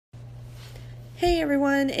Hey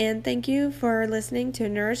everyone, and thank you for listening to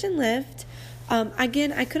Nourish and Lift.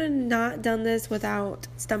 Again, I could have not done this without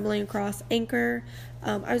stumbling across Anchor.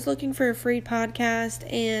 I was looking for a free podcast,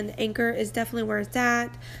 and Anchor is definitely where it's at.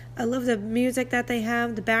 I love the music that they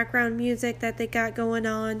have, the background music that they got going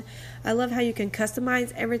on. I love how you can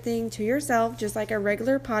customize everything to yourself, just like a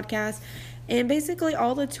regular podcast. And basically,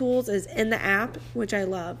 all the tools is in the app, which I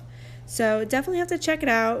love. So definitely have to check it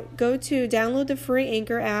out. Go to download the free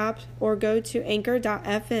Anchor app or go to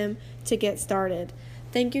anchor.fm to get started.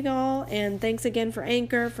 Thank you all, and thanks again for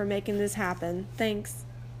Anchor for making this happen. Thanks.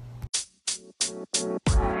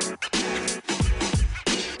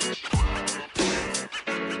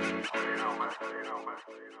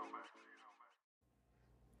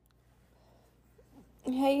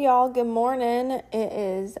 Hey y'all, good morning. It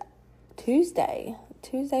is Tuesday,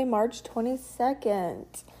 March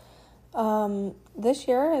 22nd. This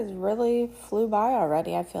year has really flew by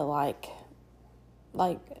already. I feel like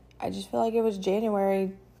I just feel like it was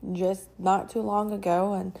January just not too long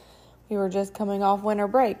ago, and we were just coming off winter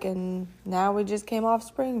break, and now we just came off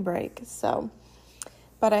spring break.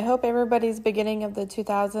 But I hope everybody's beginning of the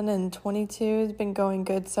 2022 has been going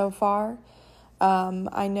good so far.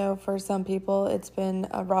 I know for some people it's been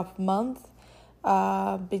a rough month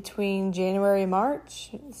between January and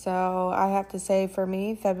March. So I have to say, for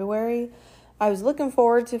me, February, I was looking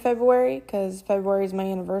forward to February because February is my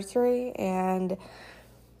anniversary. And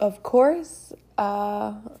of course,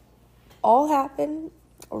 all happened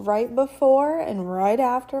right before and right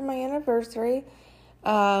after my anniversary.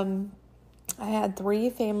 I had 3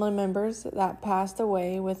 family members that passed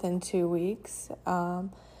away within 2 weeks.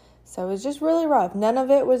 So it was just really rough. None of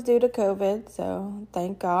it was due to COVID, so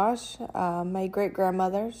thank gosh. My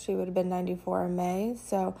great-grandmother, she would have been 94 in May,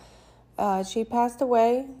 so she passed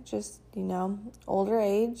away, just, older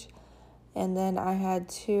age. And then I had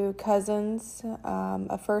 2 cousins,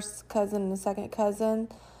 a first cousin and a second cousin.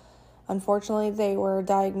 Unfortunately, they were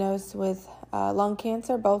diagnosed with lung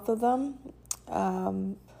cancer, both of them.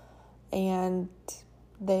 And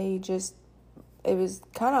it was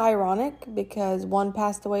kind of ironic because one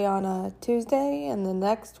passed away on a Tuesday and the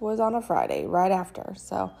next was on a Friday right after.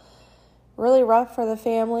 So really rough for the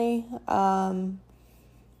family,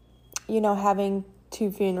 having 2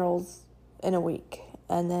 funerals in a week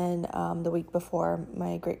and then the week before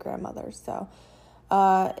my great-grandmother. So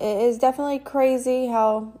it is definitely crazy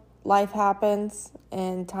how life happens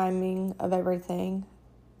and timing of everything.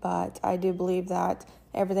 But I do believe that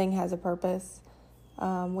everything has a purpose.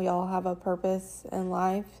 We all have a purpose in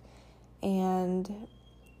life, and,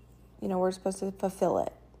 we're supposed to fulfill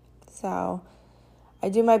it. So I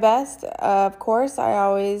do my best. Of course, I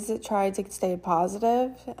always try to stay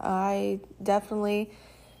positive. I definitely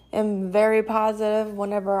am very positive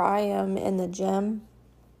whenever I am in the gym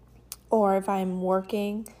or if I'm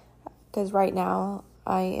working, because right now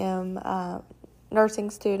I am a nursing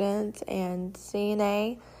student and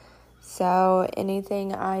CNA. So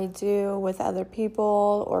anything I do with other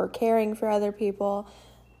people or caring for other people,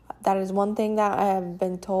 that is one thing that I have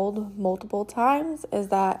been told multiple times, is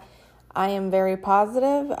that I am very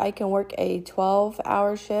positive. I can work a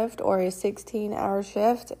 12-hour shift or a 16-hour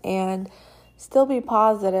shift and still be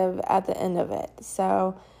positive at the end of it.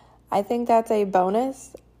 So I think that's a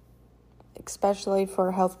bonus, especially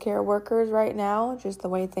for healthcare workers right now, just the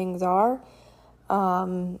way things are.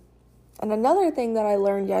 And another thing that I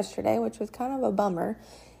learned yesterday, which was kind of a bummer,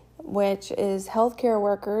 which is healthcare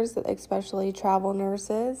workers, especially travel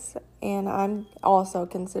nurses, and I'm also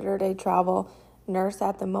considered a travel nurse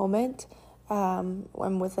at the moment. I'm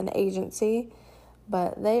with an agency,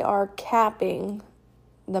 but they are capping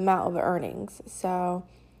the amount of earnings. So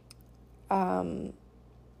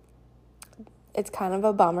it's kind of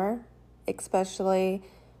a bummer, especially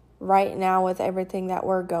right now with everything that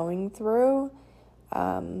we're going through.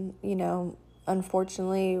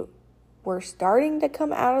 Unfortunately, we're starting to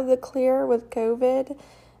come out of the clear with COVID,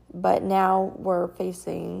 but now we're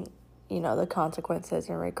facing, the consequences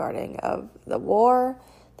in regarding of the war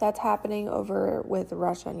that's happening over with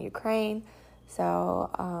Russia and Ukraine. So,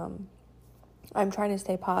 I'm trying to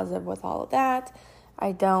stay positive with all of that.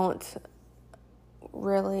 I don't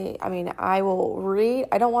really, I will read.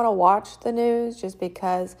 I don't want to watch the news just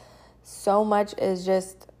because so much is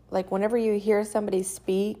just, like, whenever you hear somebody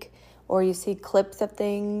speak or you see clips of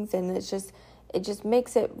things, and it just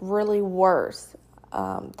makes it really worse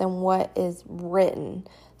than what is written.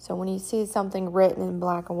 So when you see something written in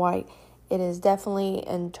black and white, it is definitely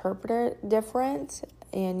interpreted different,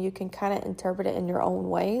 and you can kind of interpret it in your own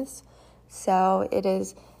ways. So it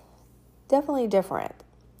is definitely different.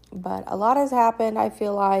 But a lot has happened, I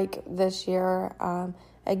feel like, this year.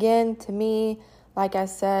 again, to me, like I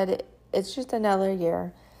said, it's just another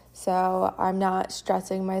year. So I'm not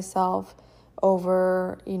stressing myself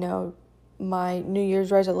over, my New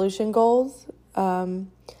Year's resolution goals.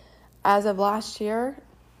 As of last year,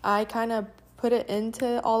 I kind of put it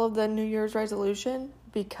into all of the New Year's resolution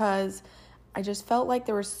because I just felt like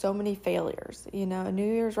there were so many failures. A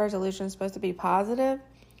New Year's resolution is supposed to be positive,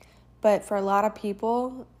 but for a lot of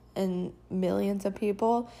people and millions of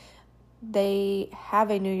people, they have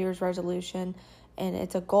a New Year's resolution and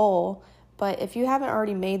it's a goal. But if you haven't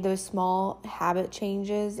already made those small habit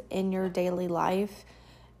changes in your daily life,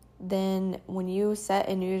 then when you set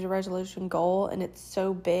a New Year's resolution goal and it's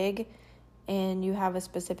so big and you have a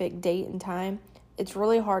specific date and time, it's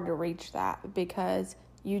really hard to reach that because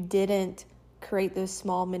you didn't create those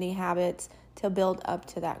small mini habits to build up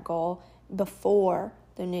to that goal before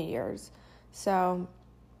the New Year's. So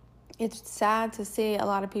it's sad to see a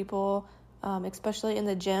lot of people, especially in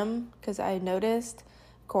the gym, because I noticed,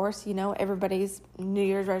 of course, everybody's New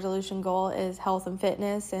Year's resolution goal is health and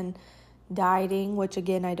fitness and dieting, which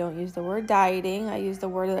again, I don't use the word dieting. I use the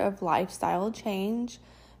word of lifestyle change,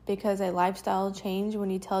 because a lifestyle change, when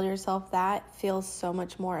you tell yourself that, feels so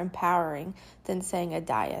much more empowering than saying a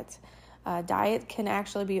diet. Diet can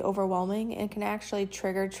actually be overwhelming and can actually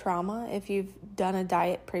trigger trauma. If you've done a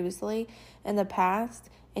diet previously in the past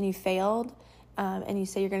and you failed, and you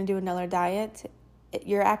say you're going to do another diet,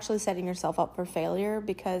 you're actually setting yourself up for failure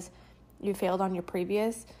because you failed on your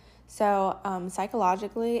previous. So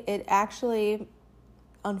psychologically, it actually,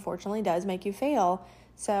 unfortunately, does make you fail.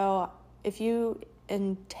 So if you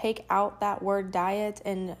take out that word diet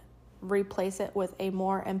and replace it with a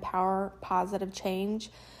more positive change,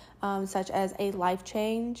 such as a life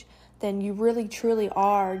change, then you really, truly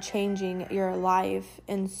are changing your life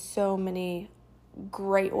in so many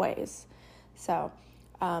great ways. So,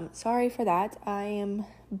 sorry for that. I am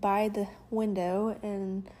by the window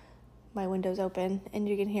and my window's open and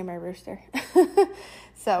you can hear my rooster.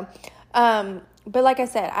 So, but like I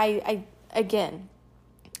said, I again,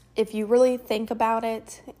 if you really think about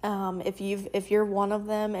it, if you're one of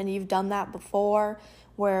them and you've done that before,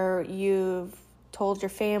 where you've told your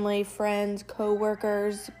family, friends,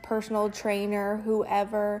 coworkers, personal trainer,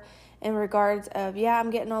 whoever, in regards of, I'm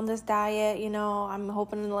getting on this diet, I'm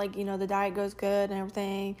hoping the diet goes good and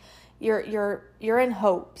everything. You're in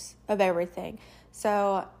hopes of everything.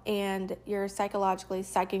 So, and you're psychologically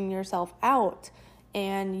psyching yourself out,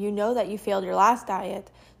 and you know that you failed your last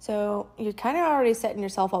diet. So you're kind of already setting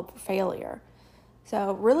yourself up for failure.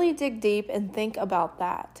 So really dig deep and think about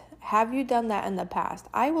that. Have you done that in the past?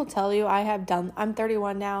 I will tell you, I'm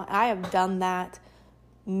 31 now. I have done that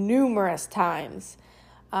numerous times.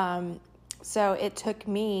 So it took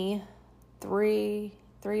me 3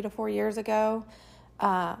 to 4 years ago,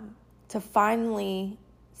 to finally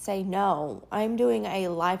say, no, I'm doing a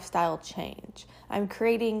lifestyle change. I'm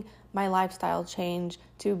creating my lifestyle change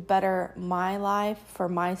to better my life for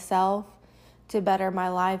myself, to better my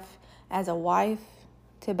life as a wife,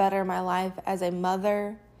 to better my life as a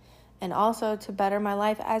mother, and also to better my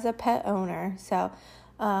life as a pet owner. So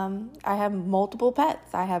I have multiple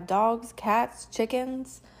pets. I have dogs, cats,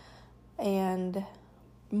 chickens, and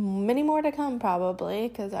many more to come probably,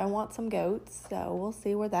 because I want some goats. So we'll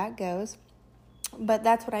see where that goes. But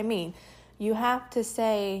that's what I mean. You have to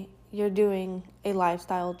say you're doing a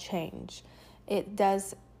lifestyle change. It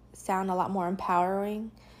does sound a lot more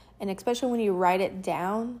empowering. And especially when you write it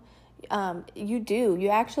down, you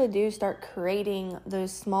actually do start creating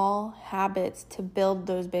those small habits to build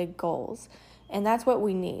those big goals. And that's what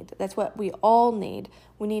we need. That's what we all need.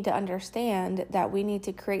 We need to understand that we need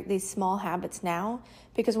to create these small habits now,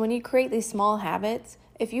 because when you create these small habits,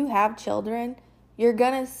 if you have children, you're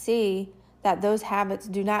going to see that those habits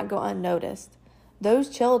do not go unnoticed. Those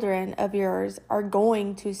children of yours are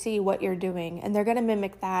going to see what you're doing, and they're going to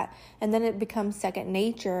mimic that, and then it becomes second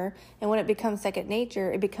nature. And when it becomes second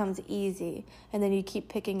nature, it becomes easy, and then you keep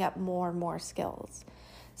picking up more and more skills.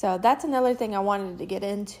 So that's another thing I wanted to get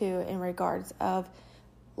into in regards of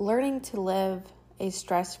learning to live a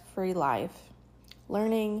stress-free life,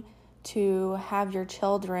 learning to have your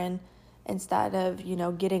children, instead of,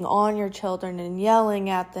 getting on your children and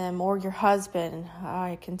yelling at them, or your husband.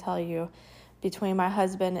 I can tell you, between my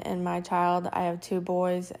husband and my child, I have 2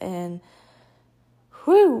 boys, and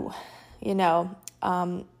I'm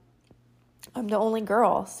the only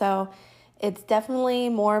girl. So it's definitely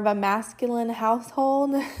more of a masculine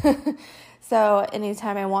household. So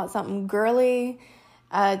anytime I want something girly,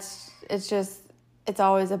 it's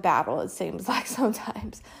always a battle, it seems like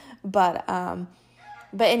sometimes. But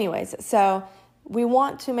anyways, so we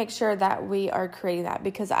want to make sure that we are creating that,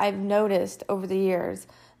 because I've noticed over the years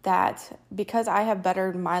that because I have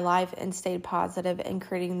bettered my life and stayed positive in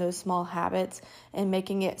creating those small habits and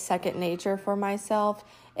making it second nature for myself,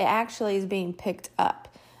 it actually is being picked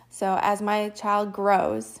up. So as my child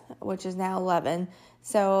grows, which is now 11,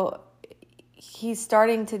 so he's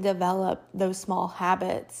starting to develop those small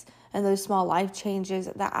habits and those small life changes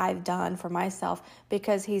that I've done for myself,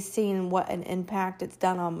 because he's seen what an impact it's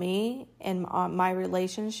done on me and on my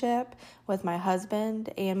relationship with my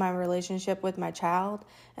husband and my relationship with my child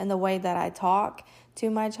and the way that I talk to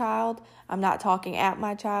my child. I'm not talking at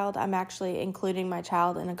my child. I'm actually including my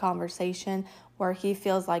child in a conversation where he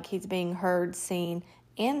feels like he's being heard, seen,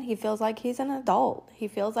 and he feels like he's an adult. He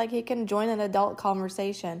feels like he can join an adult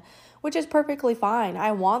conversation, which is perfectly fine.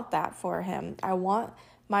 I want that for him. I want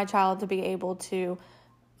my child to be able to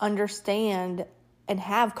understand and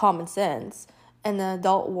have common sense in the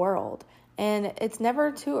adult world. And it's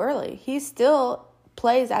never too early. He still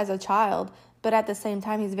plays as a child, but at the same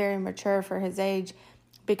time, he's very mature for his age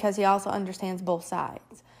because he also understands both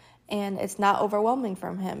sides. And it's not overwhelming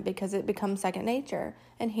from him because it becomes second nature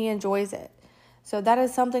and he enjoys it. So that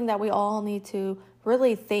is something that we all need to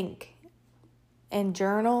really think and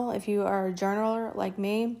journal. If you are a journaler like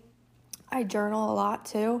me, I journal a lot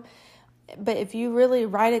too. But if you really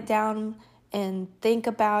write it down and think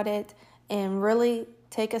about it and really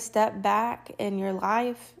take a step back in your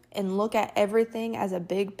life and look at everything as a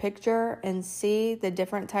big picture and see the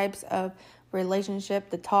different types of relationship,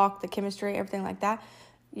 the talk, the chemistry, everything like that,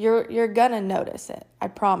 you're gonna notice it. I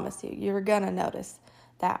promise you. You're gonna notice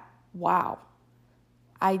that, wow,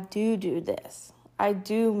 I do this. I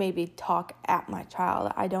do maybe talk at my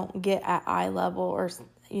child. I don't get at eye level or,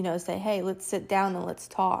 say, hey, let's sit down and let's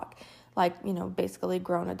talk, like, basically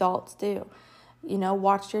grown adults do.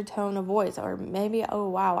 Watch your tone of voice. Or maybe, oh,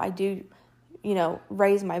 wow, I do,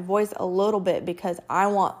 raise my voice a little bit because I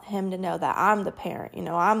want him to know that I'm the parent,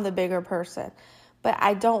 I'm the bigger person. But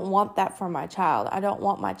I don't want that for my child. I don't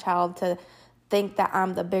want my child to think that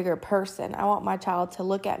I'm the bigger person. I want my child to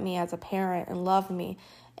look at me as a parent and love me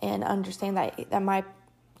and understand that my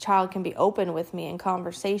child can be open with me in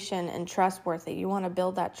conversation and trustworthy. You want to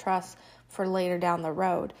build that trust for later down the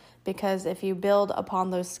road, because if you build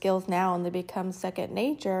upon those skills now and they become second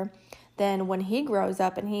nature, then when he grows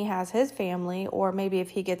up and he has his family, or maybe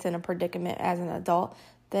if he gets in a predicament as an adult,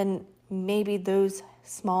 then maybe those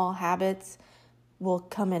small habits will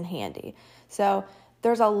come in handy. So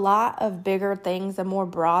there's a lot of bigger things and more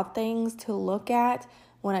broad things to look at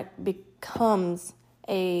when it becomes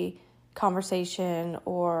a conversation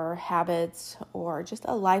or habits or just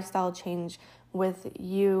a lifestyle change with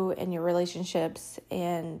you and your relationships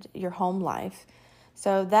and your home life.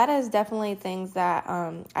 So that is definitely things that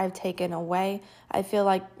I've taken away. I feel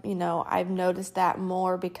like, I've noticed that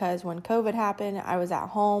more because when COVID happened, I was at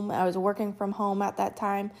home. I was working from home at that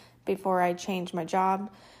time before I changed my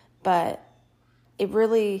job. But it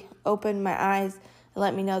really opened my eyes and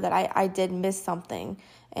let me know that I did miss something.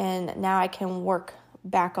 And now I can work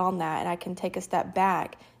back on that and I can take a step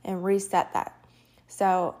back and reset that.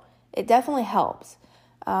 So it definitely helps.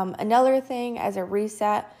 Another thing as a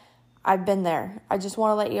reset, I've been there. I just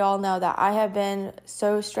want to let you all know that I have been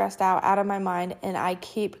so stressed out of my mind, and I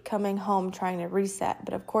keep coming home trying to reset.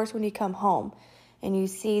 But of course, when you come home and you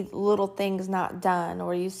see little things not done,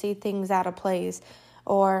 or you see things out of place,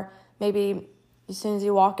 or maybe as soon as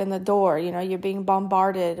you walk in the door, you're being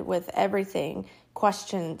bombarded with everything,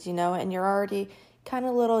 questions, and you're already kind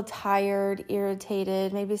of a little tired,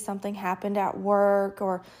 irritated. Maybe something happened at work,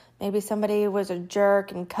 or maybe somebody was a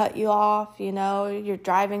jerk and cut you off. You're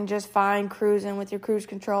driving just fine, cruising with your cruise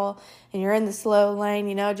control, and you're in the slow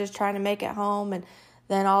lane, just trying to make it home. And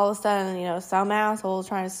then all of a sudden, some asshole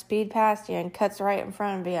trying to speed past you and cuts right in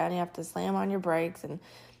front of you, and you have to slam on your brakes, and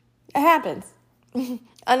it happens.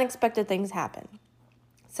 Unexpected things happen.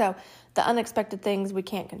 So the unexpected things we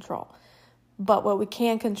can't control. But what we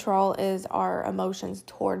can control is our emotions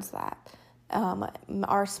towards that,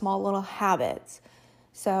 our small little habits.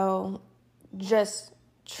 So just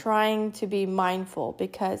trying to be mindful,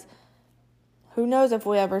 because who knows if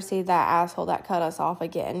we ever see that asshole that cut us off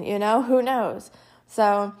again, who knows?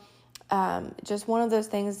 So just one of those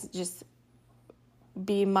things, just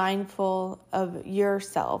be mindful of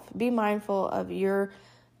yourself. Be mindful of your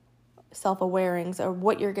self-awareness, or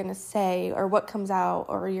what you're going to say, or what comes out,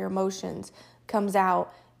 or your emotions comes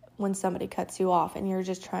out when somebody cuts you off and you're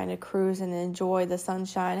just trying to cruise and enjoy the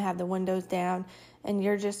sunshine, have the windows down, and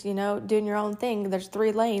you're just, doing your own thing. There's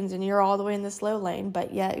 3 lanes and you're all the way in the slow lane,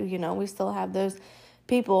 but yet, we still have those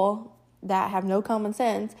people that have no common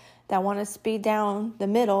sense that want to speed down the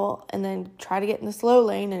middle and then try to get in the slow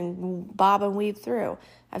lane and bob and weave through.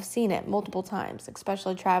 I've seen it multiple times,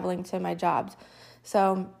 especially traveling to my jobs.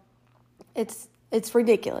 So it's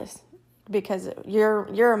ridiculous because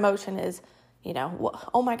your emotion is,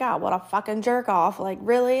 oh my God, what a fucking jerk off. Like,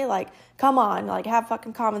 really? Like, come on, like, have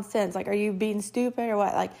fucking common sense. Like, are you being stupid or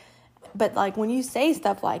what? Like, but like when you say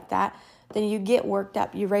stuff like that, then you get worked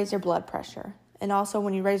up. You raise your blood pressure. And also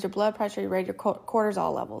when you raise your blood pressure, you raise your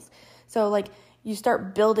cortisol levels. So like you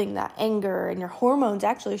start building that anger and your hormones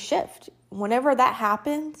actually shift. Whenever that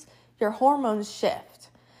happens, your hormones shift.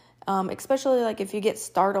 Especially like if you get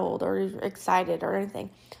startled or excited or anything,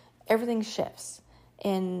 everything shifts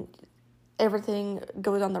and everything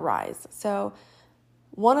goes on the rise. So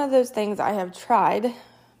one of those things I have tried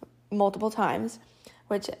multiple times,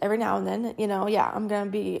 which every now and then, I'm going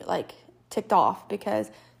to be like ticked off because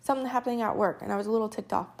something happening at work and I was a little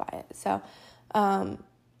ticked off by it. So,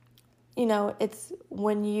 it's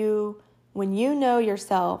when you know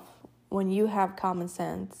yourself, when you have common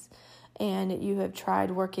sense and you have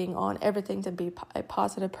tried working on everything to be a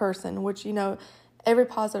positive person, which, every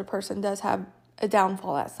positive person does have a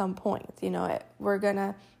downfall at some point. We're going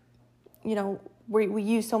to, we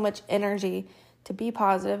use so much energy to be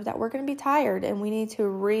positive that we're going to be tired and we need to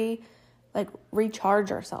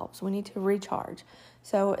recharge ourselves. We need to recharge.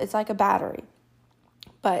 So it's like a battery.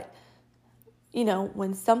 But,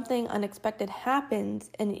 when something unexpected happens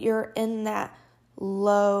and you're in that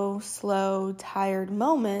low, slow, tired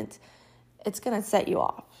moment, it's going to set you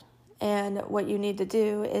off. And what you need to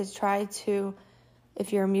do is try to,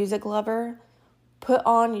 if you're a music lover, put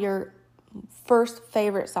on your first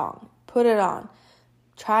favorite song. Put it on.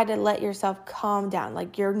 Try to let yourself calm down.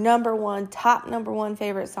 Like your top number one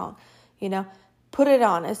favorite song, put it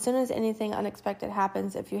on. As soon as anything unexpected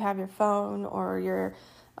happens, if you have your phone or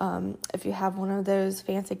if you have one of those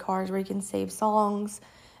fancy cars where you can save songs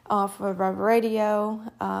off of a radio,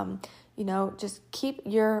 just keep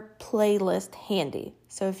your playlist handy.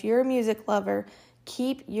 So if you're a music lover,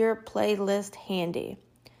 keep your playlist handy.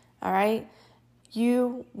 All right?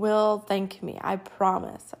 You will thank me. I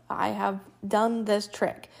promise. I have done this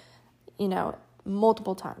trick,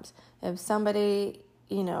 multiple times. If somebody,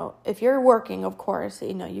 if you're working, of course,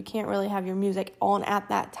 you can't really have your music on at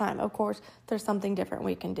that time. Of course, there's something different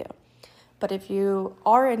we can do. But if you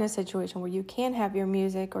are in a situation where you can have your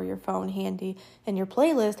music or your phone handy and your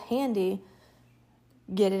playlist handy,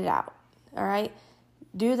 get it out. All right?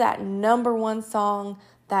 Do that number one song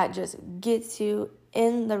that just gets you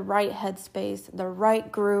in the right headspace, the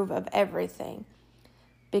right groove of everything.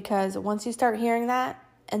 Because once you start hearing that,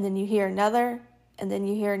 and then you hear another, and then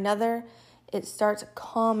you hear another, it starts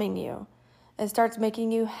calming you. It starts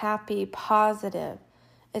making you happy, positive.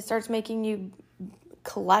 It starts making you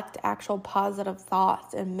collect actual positive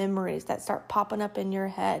thoughts and memories that start popping up in your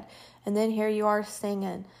head. And then here you are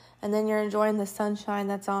singing, and then you're enjoying the sunshine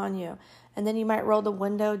that's on you. And then you might roll the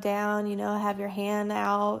window down, have your hand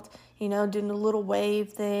out, doing a little wave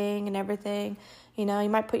thing and everything. You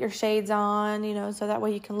might put your shades on, so that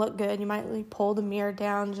way you can look good. You might pull the mirror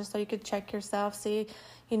down just so you could check yourself, see,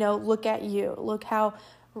 look at you, look how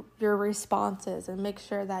your response is, and make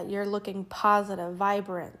sure that you're looking positive,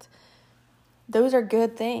 vibrant. Those are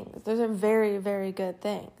good things. Those are very, very good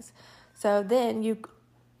things. So then you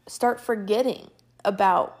start forgetting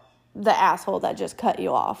about the asshole that just cut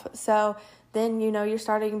you off. So then, you're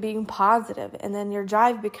starting being positive, and then your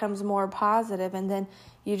drive becomes more positive, and then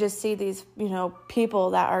you just see these,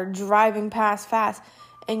 people that are driving past fast,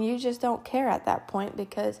 and you just don't care at that point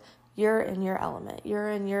because you're in your element, you're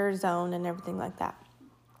in your zone and everything like that.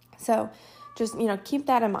 So just, keep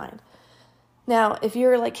that in mind. Now, if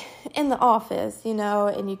you're like in the office,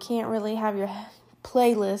 and you can't really have your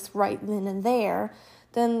playlist right then and there,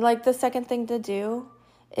 then like the second thing to do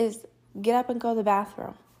is get up and go to the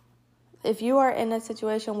bathroom. If you are in a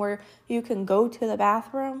situation where you can go to the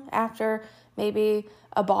bathroom after maybe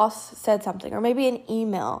a boss said something, or maybe an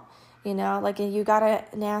email, like you got a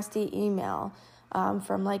nasty email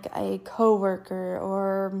from like a coworker,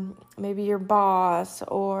 or maybe your boss,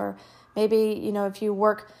 or maybe, if you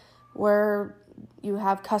work where you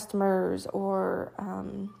have customers, or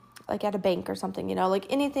like at a bank or something, like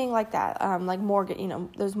anything like that, like mortgage,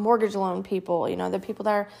 those mortgage loan people, the people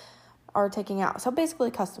that are taking out. So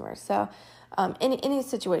basically customers. So any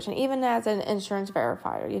situation, even as an insurance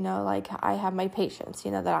verifier, like I have my patients,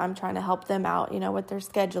 that I'm trying to help them out, with their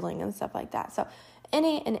scheduling and stuff like that. So in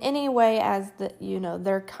any way as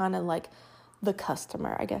they're kind of like the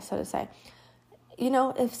customer, I guess so to say.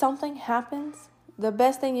 If something happens, the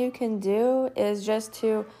best thing you can do is just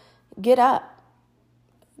to get up.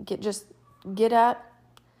 Get up,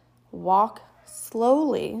 walk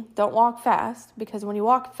slowly. Don't walk fast, because when you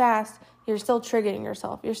walk fast, you're still triggering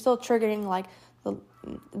yourself. You're still triggering like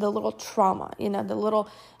the little trauma, the little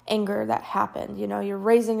anger that happened. You're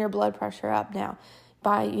raising your blood pressure up now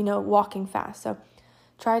by, walking fast. So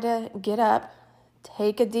try to get up,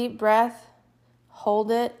 take a deep breath,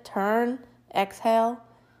 hold it, turn, exhale,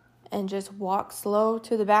 and just walk slow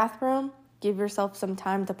to the bathroom. Give yourself some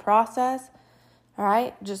time to process. All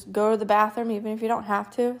right, just go to the bathroom, even if you don't have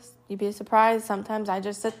to. You'd be surprised. Sometimes I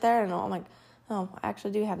just sit there and I'm like, oh, I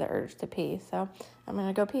actually do have the urge to pee, so I'm going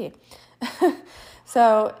to go pee.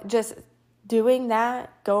 So just doing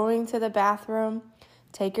that, going to the bathroom,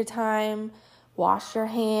 take your time, wash your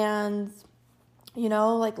hands,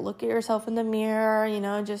 like look at yourself in the mirror,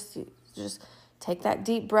 just take that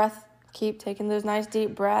deep breath, keep taking those nice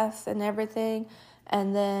deep breaths and everything.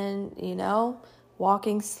 And then,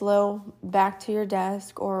 walking slow back to your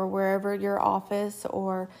desk or wherever your office,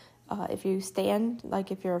 or if you stand,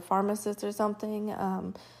 like if you're a pharmacist or something,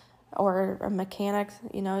 or a mechanic,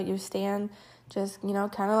 you stand, just,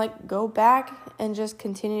 kind of like go back and just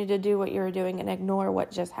continue to do what you're doing and ignore what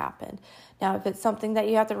just happened. Now, if it's something that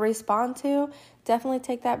you have to respond to, definitely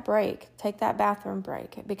take that break, take that bathroom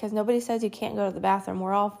break, because nobody says you can't go to the bathroom.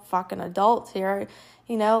 We're all fucking adults here,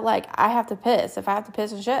 like I have to piss. If I have to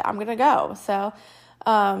piss and shit, I'm going to go. So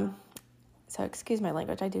excuse my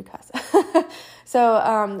language, I do cuss.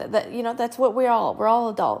 So, that's what we're all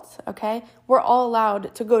adults, okay? We're all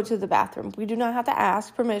allowed to go to the bathroom. We do not have to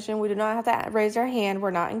ask permission. We do not have to raise our hand.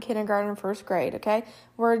 We're not in kindergarten or first grade, okay?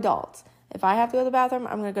 We're adults. If I have to go to the bathroom,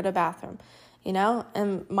 I'm going to go to the bathroom,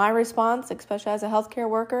 And my response, especially as a healthcare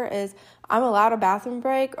worker, is I'm allowed a bathroom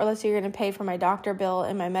break, or else you're going to pay for my doctor bill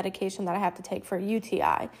and my medication that I have to take for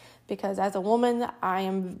UTI. Because as a woman, I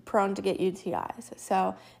am prone to get UTIs.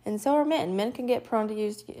 So are men. Men can get prone to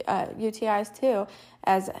use UTIs too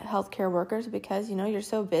as healthcare workers, because, you're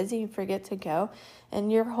so busy, you forget to go and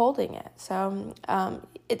you're holding it. So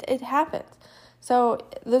it happens. So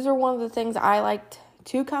those are one of the things I liked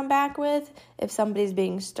to come back with if somebody's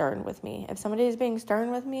being stern with me. If somebody is being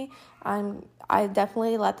stern with me, I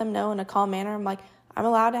definitely let them know in a calm manner. I'm like, I'm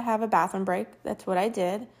allowed to have a bathroom break. That's what I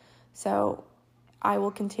did. So I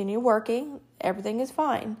will continue working. Everything is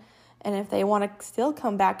fine. And if they want to still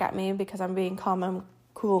come back at me because I'm being calm and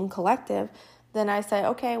cool and collective, then I say,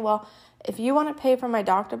 okay, well, if you want to pay for my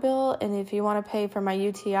doctor bill and if you want to pay for my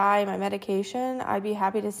UTI, my medication, I'd be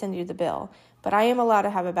happy to send you the bill. But I am allowed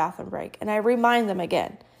to have a bathroom break. And I remind them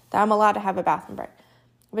again that I'm allowed to have a bathroom break.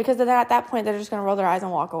 Because then at that point, they're just going to roll their eyes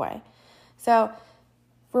and walk away. So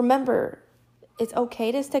remember, it's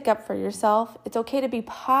okay to stick up for yourself. It's okay to be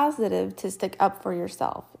positive to stick up for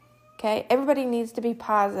yourself. Okay? Everybody needs to be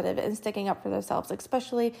positive in sticking up for themselves,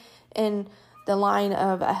 especially in the line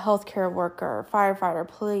of a healthcare worker, firefighter,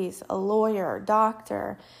 police, a lawyer,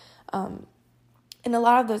 doctor. In a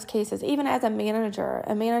lot of those cases, even as a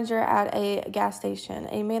manager at a gas station,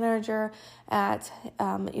 a manager at,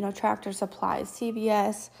 Tractor Supplies,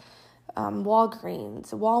 CVS,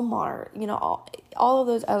 Walgreens, Walmart, all of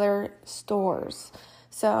those other stores.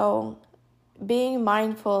 So being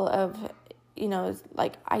mindful of,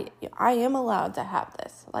 like I am allowed to have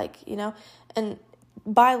this, and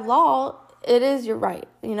by law, it is your right.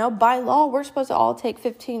 By law, we're supposed to all take 2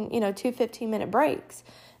 15-minute breaks.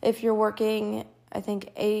 If you're working, I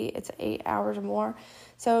think it's 8 hours or more.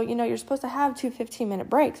 So, you're supposed to have 2 15-minute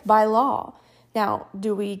breaks by law. Now,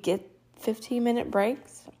 do we get 15-minute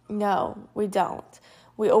breaks? No, we don't.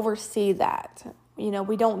 We oversee that.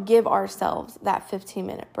 We don't give ourselves that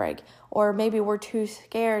 15-minute break. Or maybe we're too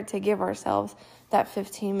scared to give ourselves that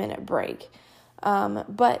 15-minute break.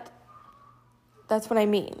 But that's what I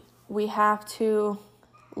mean. We have to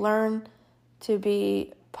learn to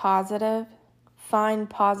be positive, find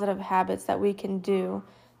positive habits that we can do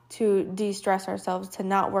to de-stress ourselves, to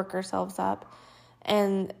not work ourselves up,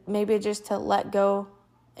 and maybe just to let go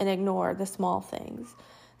and ignore the small things.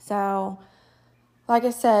 So, like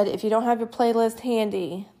I said, if you don't have your playlist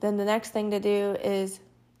handy, then the next thing to do is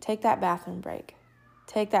take that bathroom break.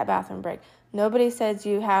 Take that bathroom break. Nobody says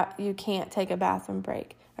you can't take a bathroom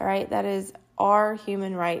break, all right? That is our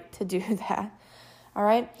human right to do that, all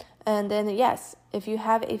right? And then, yes, if you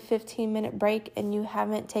have a 15-minute break and you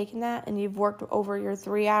haven't taken that and you've worked over your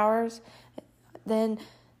 3 hours, then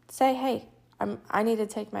say, hey, I need to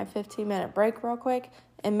take my 15-minute break real quick,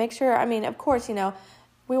 and make sure, of course,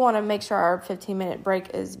 we want to make sure our 15-minute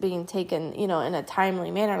break is being taken, in a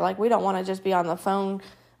timely manner. Like, we don't want to just be on the phone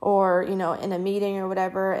or, in a meeting or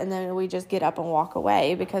whatever, and then we just get up and walk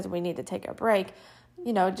away because we need to take a break.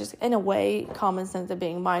 Just in a way, common sense of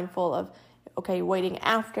being mindful of, okay, waiting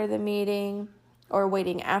after the meeting, or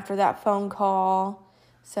waiting after that phone call.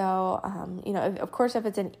 So, of course, if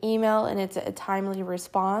it's an email and it's a timely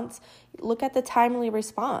response, look at the timely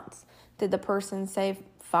response. Did the person say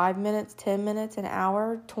 5 minutes, 10 minutes, an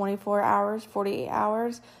hour, 24 hours, 48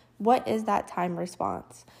 hours? What is that time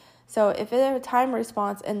response? So if it's a time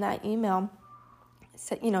response in that email,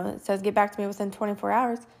 it says get back to me within 24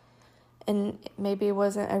 hours, and maybe it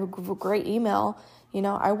wasn't a great email.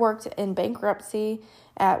 I worked in bankruptcy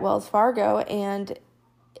at Wells Fargo, and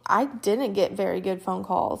I didn't get very good phone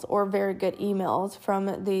calls or very good emails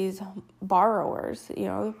from these borrowers,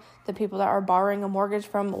 the people that are borrowing a mortgage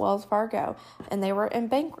from Wells Fargo, and they were in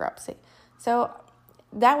bankruptcy. So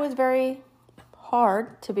that was very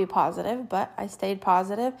hard to be positive, but I stayed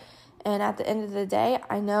positive. And at the end of the day,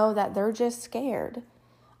 I know that they're just scared.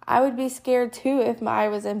 I would be scared too if I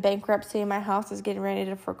was in bankruptcy and my house is getting ready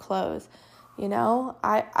to foreclose.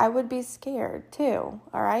 I would be scared too,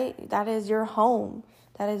 all right? That is your home.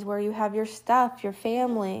 That is where you have your stuff, your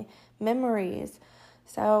family, memories.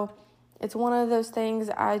 So it's one of those things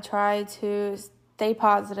I try to stay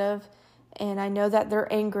positive, and I know that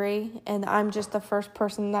they're angry, and I'm just the first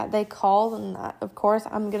person that they call, and of course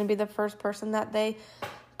I'm going to be the first person that they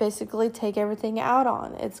basically take everything out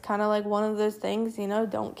on. It's kind of like one of those things,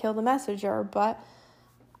 don't kill the messenger, but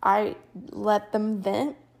I let them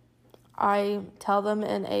vent. I tell them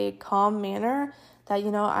in a calm manner that,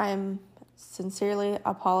 I'm sincerely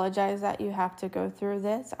apologize that you have to go through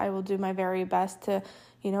this. I will do my very best to,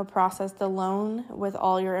 process the loan with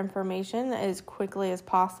all your information as quickly as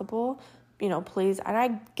possible. Please. And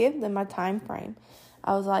I give them a time frame.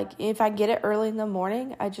 I was like, if I get it early in the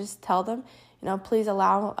morning, I just tell them, please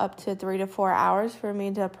allow up to 3 to 4 hours for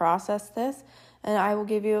me to process this, and I will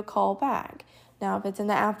give you a call back. Now, if it's in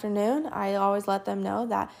the afternoon, I always let them know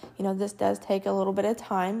that, this does take a little bit of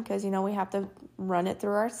time because, we have to run it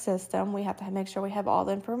through our system. We have to make sure we have all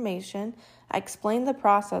the information. I explain the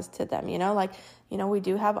process to them, we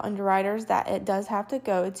do have underwriters that it does have to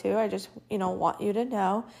go to. I just, want you to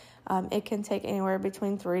know it can take anywhere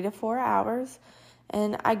between 3 to 4 hours.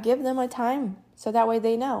 And I give them a time so that way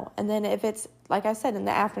they know. And then if it's, like I said, in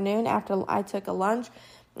the afternoon after I took a lunch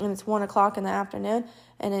and it's 1 o'clock in the afternoon,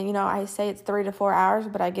 and then, I say it's 3 to 4 hours,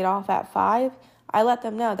 but I get off at 5, I let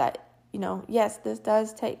them know that, yes, this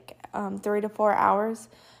does take 3 to 4 hours,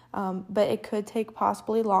 but it could take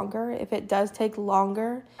possibly longer. If it does take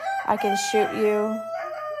longer, I can shoot you.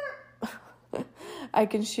 I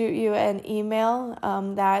can shoot you an email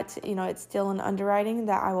that, it's still in underwriting,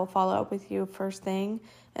 that I will follow up with you first thing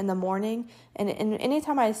in the morning. And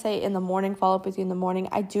anytime I say in the morning, follow up with you in the morning,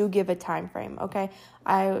 I do give a time frame, okay?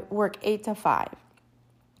 I work 8 to 5,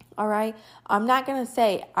 all right? I'm not going to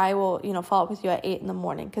say I will, follow up with you at 8 in the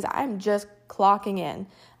morning because I'm just clocking in.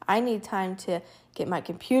 I need time to get my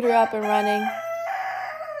computer up and running.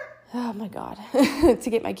 Oh my God, to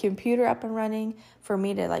get my computer up and running, for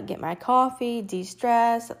me to get my coffee,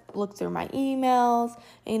 de-stress, look through my emails.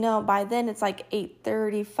 By then it's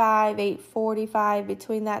 8:35, 8:45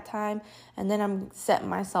 between that time. And then I'm setting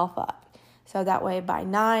myself up. So that way by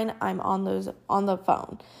 9, I'm on the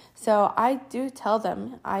phone. So I do tell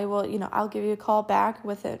them I will, I'll give you a call back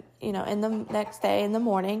with it, in the next day in the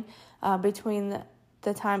morning, between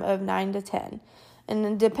the time of 9 to 10. And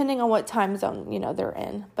then depending on what time zone, they're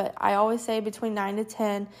in. But I always say between 9 to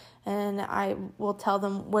 10, and I will tell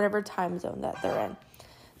them whatever time zone that they're in.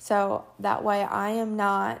 So that way I am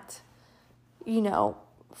not,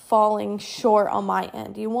 falling short on my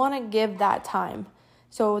end. You want to give that time.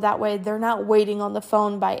 So that way they're not waiting on the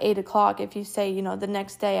phone by 8 o'clock. If you say, the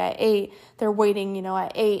next day at 8, they're waiting,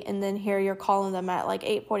 at 8, and then here you're calling them at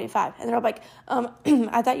 8:45. And they're like,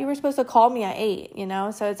 I thought you were supposed to call me at 8,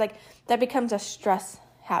 So it's that becomes a stress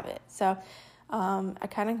habit. So I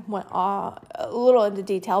kind of went a little into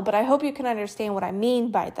detail, but I hope you can understand what I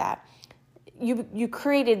mean by that. You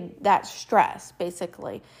created that stress,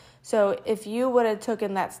 basically. So if you would have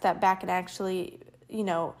taken that step back and actually,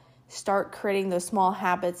 start creating those small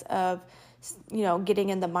habits of, getting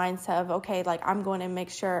in the mindset of, okay, I'm going to make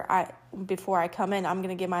sure before I come in, I'm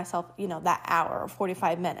going to give myself, that hour or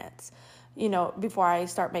 45 minutes, before I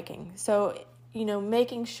start making. So,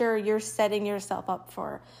 making sure you're setting yourself up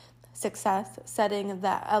for success, setting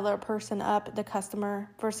that other person up, the customer,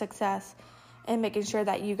 for success, and making sure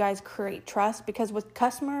that you guys create trust, because with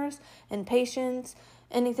customers and patients,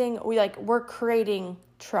 anything, we're creating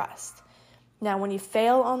trust. Now, when you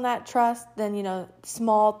fail on that trust, then,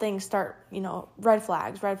 small things start, red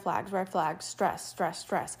flags,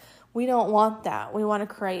 stress. We don't want that. We want to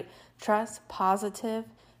create trust, positive,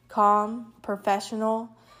 calm,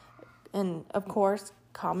 professional, and, of course,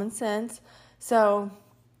 common sense. So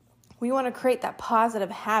we want to create that positive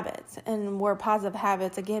habits, and where positive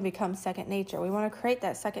habits again become second nature. We want to create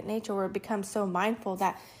that second nature where it becomes so mindful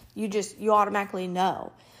that you automatically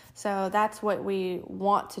know. So that's what we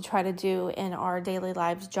want to try to do in our daily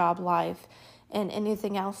lives, job life, and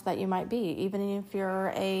anything else that you might be. Even if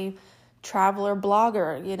you're a traveler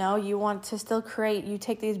blogger, you want to still you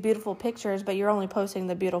take these beautiful pictures, but you're only posting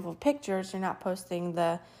the beautiful pictures. You're not posting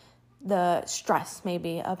the stress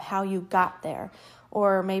maybe of how you got there.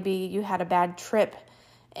 Or maybe you had a bad trip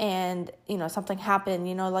and, something happened,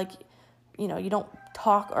 you don't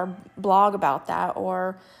talk or blog about that,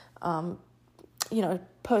 or,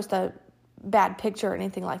 post a bad picture or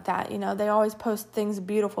anything like that. They always post things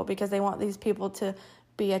beautiful because they want these people to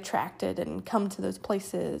be attracted and come to those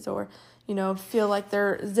places, or, feel like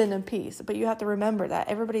they're zen and peace. But you have to remember that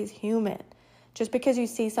everybody's human. Just because you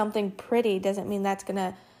see something pretty doesn't mean that's going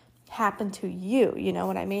to happen to you. You know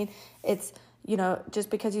what I mean? It's,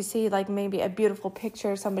 just because you see like maybe a beautiful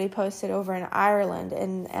picture somebody posted over in Ireland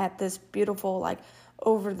and at this beautiful, like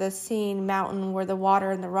over the scene mountain where the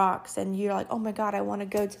water and the rocks, and you're like, oh my God, I want to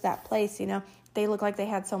go to that place. They look like they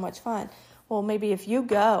had so much fun. Well, maybe if you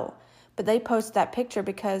go, but they post that picture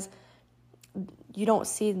because you don't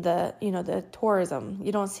see the tourism,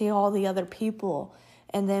 you don't see all the other people.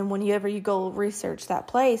 And then whenever you go research that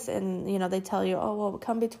place and, they tell you, oh, well,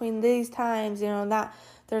 come between these times,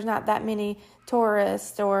 there's not that many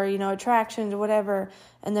tourists or, attractions or whatever.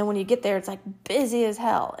 And then when you get there, it's like busy as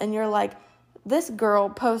hell. And you're like, this girl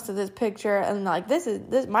posted this picture and like,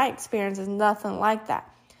 my experience is nothing like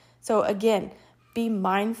that. So again, be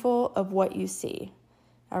mindful of what you see.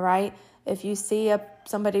 All right. If you see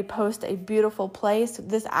somebody post a beautiful place,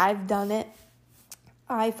 I've done it.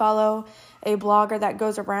 I follow a blogger that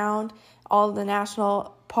goes around all the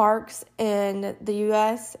national parks in the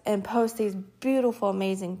U.S. and posts these beautiful,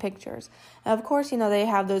 amazing pictures. And of course, they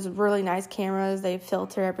have those really nice cameras. They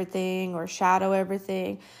filter everything or shadow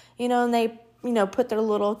everything, and they, put their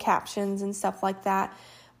little captions and stuff like that.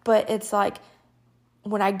 But it's like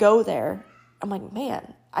when I go there, I'm like,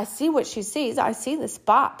 man, I see what she sees. I see the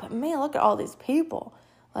spot, but man, look at all these people.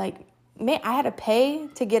 Like, man, I had to pay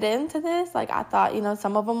to get into this. Like, I thought,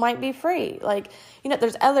 some of them might be free. Like,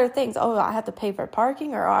 there's other things. Oh, I have to pay for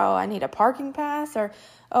parking, or, oh, I need a parking pass, or,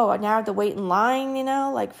 oh, I now have to wait in line,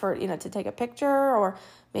 like for, to take a picture, or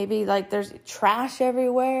maybe like there's trash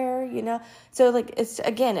everywhere, So like,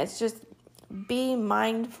 it's just be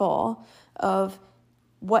mindful of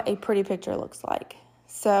what a pretty picture looks like.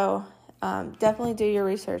 So, definitely do your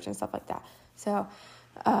research and stuff like that. So,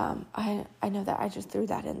 I know that I just threw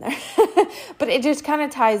that in there, but it just kind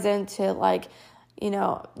of ties into like,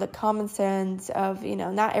 the common sense of,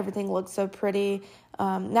 not everything looks so pretty.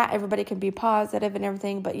 Not everybody can be positive and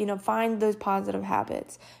everything, but, find those positive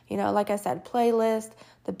habits, like I said, playlist,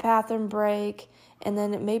 the bathroom break. And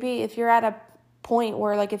then maybe if you're at a point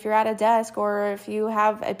where like, if you're at a desk or if you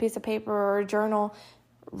have a piece of paper or a journal,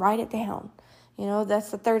 write it down.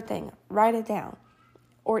 That's the third thing, write it down.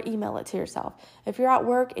 Or email it to yourself. If you're at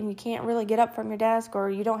work and you can't really get up from your desk, or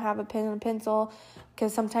you don't have a pen and pencil,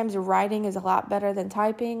 because sometimes writing is a lot better than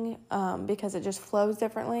typing, because it just flows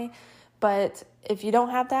differently. But if you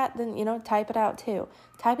don't have that, then, type it out too.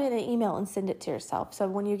 Type it in an email and send it to yourself. So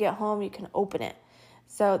when you get home, you can open it.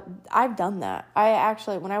 So I've done that. I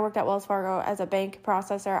actually, when I worked at Wells Fargo as a bank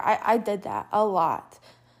processor, I did that a lot.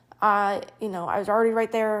 I was already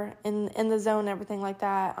right there in the zone and everything like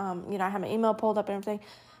that. I had my email pulled up and everything.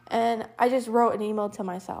 And I just wrote an email to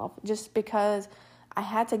myself just because I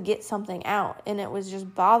had to get something out. And it was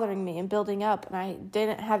just bothering me and building up. And I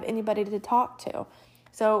didn't have anybody to talk to.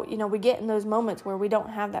 So, we get in those moments where we don't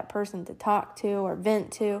have that person to talk to or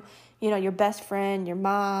vent to. Your best friend, your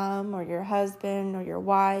mom, or your husband, or your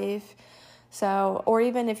wife. So, or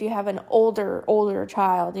even if you have an older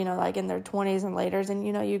child, like in their 20s and later, and,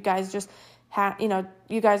 you guys just have,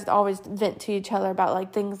 you guys always vent to each other about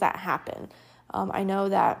like things that happen. I know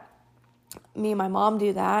that me and my mom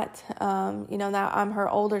do that. Now I'm her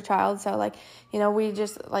older child. So like, we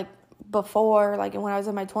just like before, like when I was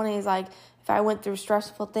in my 20s, like if I went through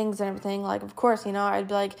stressful things and everything, like, of course, I'd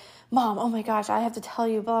be like, Mom, oh my gosh, I have to tell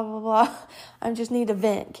you, blah, blah, blah. I just need to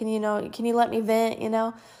vent. Can you let me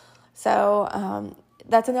vent, So,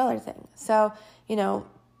 that's another thing. So,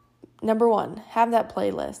 number one, have that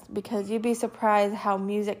playlist, because you'd be surprised how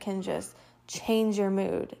music can just change your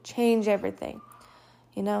mood, change everything.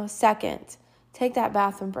 Second, take that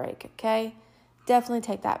bathroom break. Okay. Definitely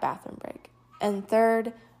take that bathroom break. And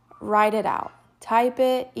third, write it out, type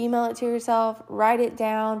it, email it to yourself, write it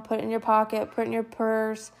down, put it in your pocket, put it in your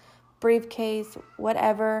purse, briefcase,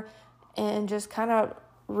 whatever, and just kind of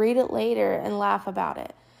read it later and laugh about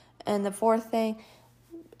it. And the fourth thing,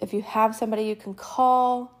 if you have somebody you can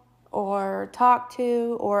call or talk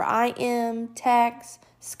to, or IM, text,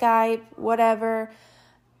 Skype, whatever,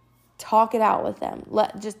 talk it out with them.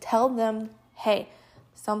 Just tell them, hey,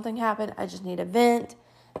 something happened. I just need a vent.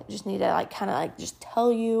 I just need to just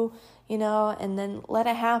tell you, and then let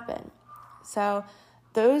it happen. So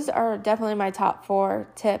those are definitely my top 4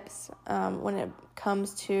 tips when it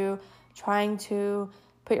comes to trying to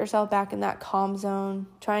put yourself back in that calm zone,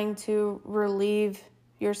 trying to relieve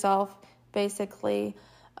yourself, basically,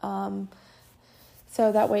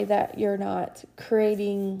 so that way that you're not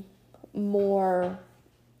creating more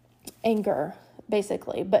anger,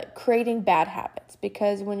 basically, but creating bad habits.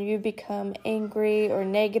 Because when you become angry or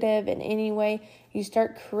negative in any way, you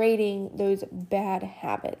start creating those bad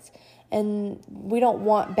habits. And we don't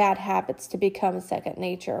want bad habits to become second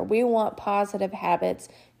nature. We want positive habits,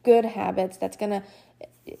 good habits that's going to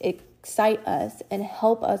excite us and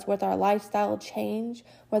help us with our lifestyle change,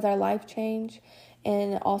 with our life change,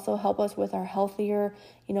 and also help us with our healthier,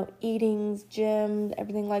 eatings, gym,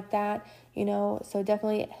 everything like that, so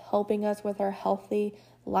definitely helping us with our healthy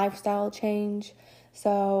lifestyle change.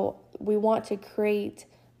 So we want to create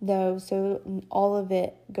those so all of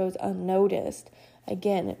it goes unnoticed.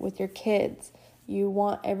 Again, with your kids, you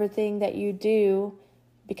want everything that you do,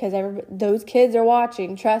 because those kids are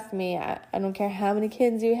watching. Trust me, I don't care how many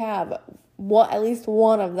kids you have, at least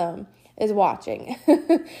one of them is watching.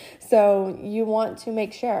 So you want to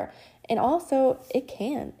make sure. And also, it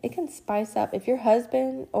can spice up. If your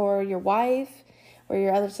husband or your wife or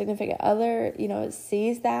your other significant other,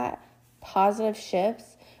 sees that positive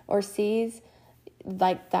shifts, or sees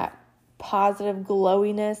like that positive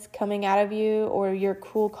glowiness coming out of you, or you're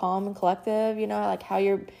cool, calm, and collective, like how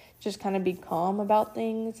you're just kind of be calm about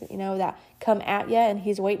things, that come at you, and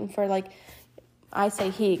he's waiting for, I say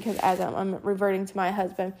he, because as I'm reverting to my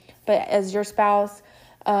husband, but as your spouse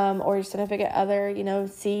or your significant other,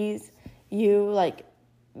 sees you,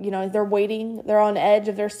 they're waiting, they're on the edge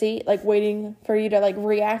of their seat, waiting for you to,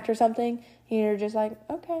 react or something, and you're just like,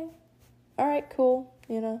 okay, all right, cool,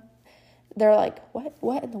 They're like,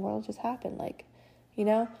 what in the world just happened? And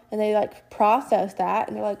they, process that,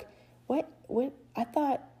 and they're like, what, I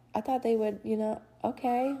thought they would,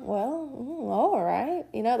 okay, well, all right.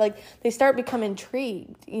 They start becoming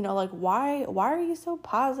intrigued, why are you so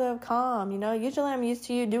positive, calm? Usually I'm used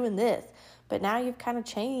to you doing this, but now you've kind of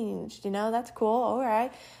changed, that's cool. All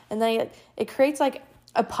right. And then it creates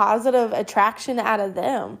a positive attraction out of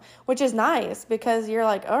them, which is nice, because you're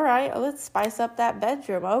like, all right, let's spice up that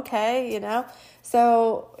bedroom. Okay.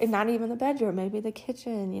 So not even the bedroom, maybe the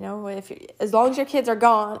kitchen, as long as your kids are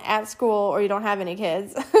gone at school, or you don't have any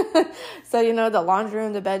kids. So, the laundry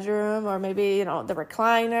room, the bedroom, or maybe, the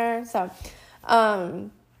recliner. So,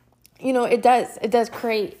 it does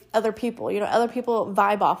create other people, other people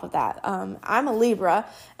vibe off of that. I'm a Libra,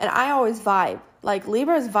 and I always vibe.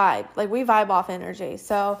 Libras vibe, we vibe off energy.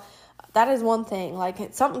 So that is one thing,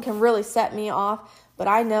 something can really set me off, but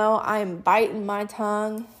I know I am biting my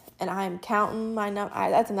tongue, and I am counting my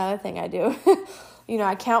that's another thing I do.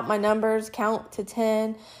 I count my numbers, count to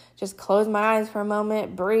 10, just close my eyes for a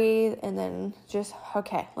moment, breathe, and then just,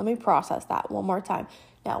 okay, let me process that one more time.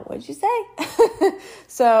 Now, what did you say?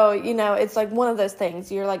 So, it's one of those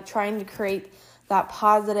things. You're trying to create that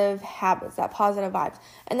positive habits, that positive vibes.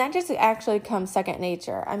 And that just actually comes second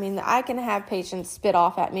nature. I mean, I can have patients spit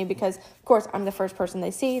off at me because, of course, I'm the first person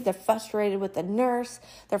they see. They're frustrated with the nurse.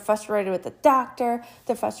 They're frustrated with the doctor.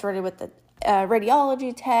 They're frustrated with the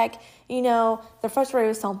radiology tech. They're frustrated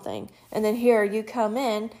with something. And then here you come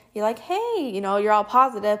in, you're like, hey, you're all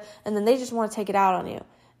positive. And then they just want to take it out on you.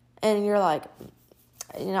 And you're like,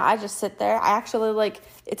 I just sit there. I actually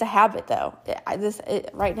it's a habit though.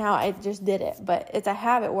 Right now I just did it, but it's a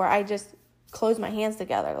habit where I just close my hands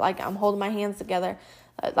together. I'm holding my hands together,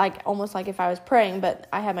 almost like if I was praying, but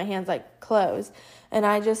I have my hands closed, and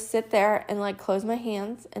I just sit there and close my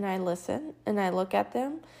hands, and I listen, and I look at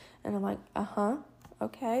them, and I'm like,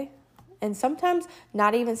 okay. And sometimes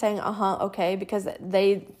not even saying, okay, because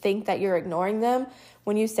they think that you're ignoring them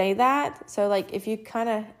when you say that. So if you kind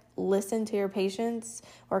of listen to your patients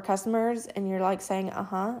or customers, and you're saying,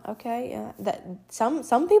 okay, yeah, that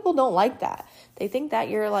some people don't like that. They think that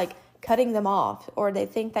you're cutting them off, or they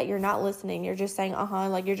think that you're not listening. You're just saying,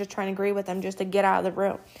 you're just trying to agree with them just to get out of the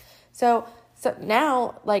room. So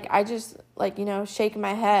now, I just, shake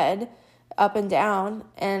my head up and down,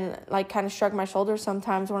 and kind of shrug my shoulders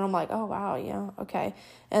sometimes when I'm like, oh wow, yeah, okay.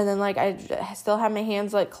 And then I still have my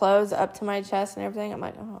hands closed up to my chest and everything. I'm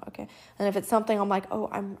like, oh, okay. And if it's something, I'm like, oh,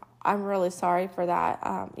 I'm really sorry for that.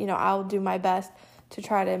 I'll do my best to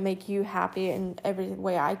try to make you happy in every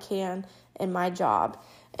way I can in my job.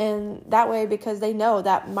 And that way, because they know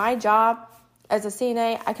that my job as a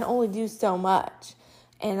CNA, I can only do so much.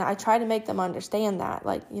 And I try to make them understand that,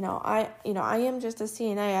 like, I am just a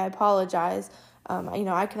CNA. I apologize.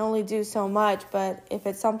 I can only do so much, but if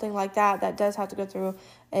it's something like that does have to go through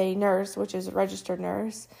a nurse, which is a registered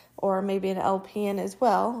nurse, or maybe an LPN as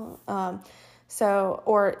well. And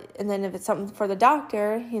then if it's something for the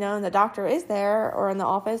doctor, and the doctor is there or in the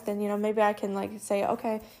office, then, maybe I can like say,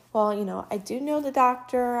 okay, well, I do know the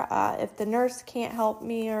doctor. If the nurse can't help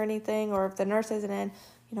me or anything, or if the nurse isn't in,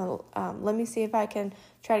 let me see if I can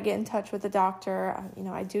try to get in touch with the doctor.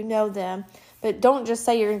 I do know them, but don't just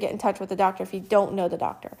say you're going to get in touch with the doctor if you don't know the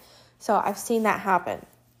doctor. So I've seen that happen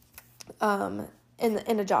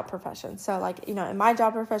in a job profession. So like, in my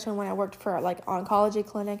job profession, when I worked for like oncology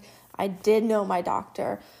clinic, I did know my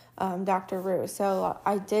doctor, Dr. Rue. So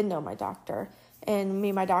I did know my doctor, and me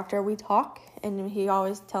and my doctor, we talk, and he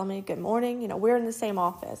always tell me good morning. We're in the same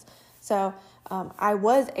office. So I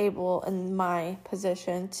was able in my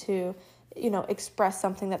position to, express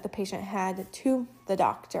something that the patient had to the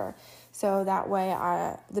doctor. So that way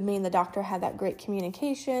me and the doctor had that great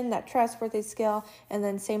communication, that trustworthy skill. And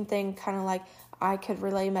then same thing, kind of like I could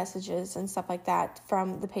relay messages and stuff like that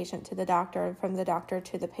from the patient to the doctor, and from the doctor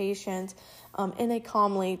to the patient, in a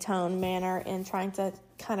calmly toned manner, and trying to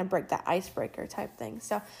kind of break that icebreaker type thing.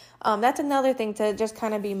 So that's another thing to just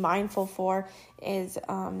kind of be mindful for is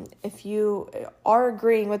if you are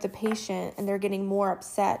agreeing with the patient and they're getting more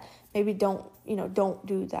upset, maybe don't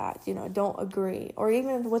do that, don't agree. Or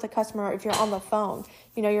even with a customer, if you're on the phone,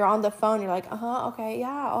 you're on the phone, you're like, okay,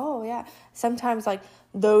 yeah, oh yeah. Sometimes like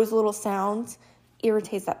those little sounds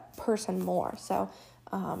irritates that person more. So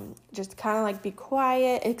just kind of like be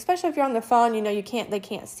quiet, especially if you're on the phone, they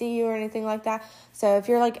can't see you or anything like that. So if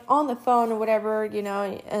you're like on the phone or whatever,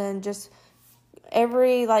 and just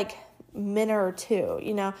every like minute or two,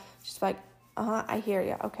 just like, I hear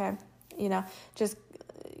you. Okay. Just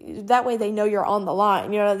that way they know you're on the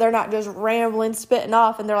line. They're not just rambling, spitting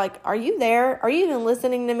off, and they're like, are you there? Are you even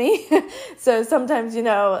listening to me? So sometimes,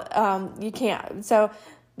 you can't. So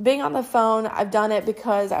being on the phone, I've done it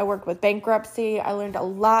because I worked with bankruptcy. I learned a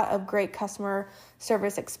lot of great customer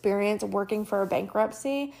service experience working for a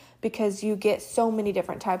bankruptcy, because you get so many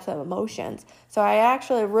different types of emotions. So I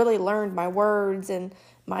actually really learned my words and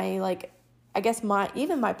my,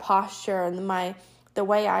 even my posture and the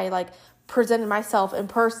way I presented myself in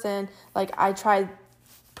person. I tried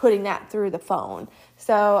putting that through the phone.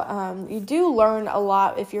 So you do learn a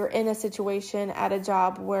lot if you're in a situation at a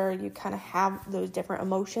job where you kind of have those different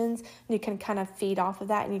emotions, and you can kind of feed off of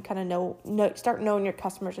that, and you kind of start knowing your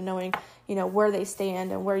customers and knowing, where they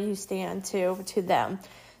stand and where you stand to them.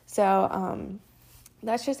 So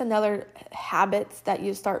that's just another habits that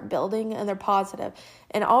you start building, and they're positive.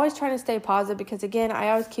 And always trying to stay positive, because again, I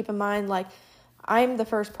always keep in mind, I'm the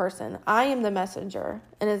first person. I am the messenger.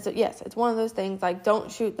 And it's one of those things,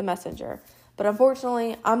 don't shoot the messenger. But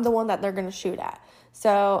unfortunately, I'm the one that they're going to shoot at.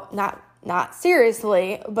 So not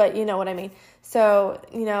seriously, but you know what I mean. So,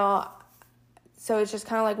 so it's just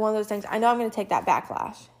kind of like one of those things. I know I'm going to take that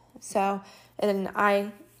backlash. So, and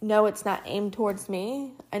I know it's not aimed towards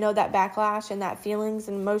me. I know that backlash and that feelings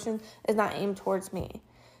and emotions is not aimed towards me.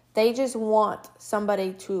 They just want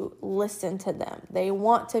somebody to listen to them. They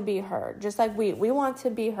want to be heard, just like we want to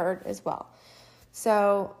be heard as well.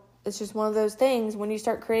 So it's just one of those things. When you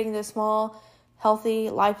start creating the small, healthy,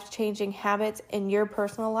 life-changing habits in your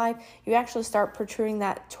personal life, you actually start portraying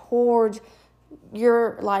that towards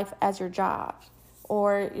your life as your job,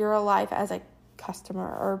 or your life as a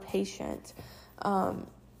customer or a patient.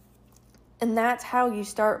 And that's how you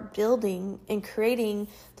start building and creating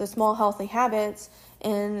the small healthy habits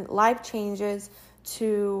and life changes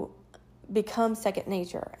to become second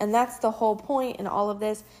nature. And that's the whole point in all of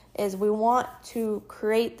this, is we want to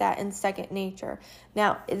create that in second nature.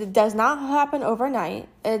 Now, it does not happen overnight.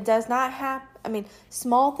 It does not happen.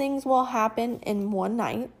 Small things will happen in one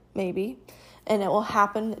night, maybe, and it will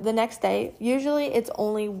happen the next day. Usually it's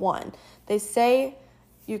only one. They say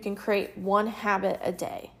you can create one habit a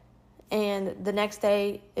day. And the next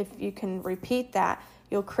day, if you can repeat that,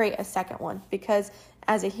 you'll create a second one. Because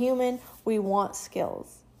as a human, we want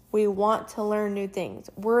skills. We want to learn new things.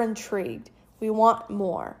 We're intrigued. We want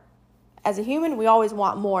more. As a human, we always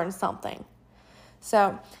want more in something.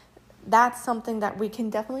 So that's something that we can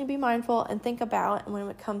definitely be mindful and think about when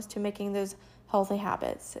it comes to making those healthy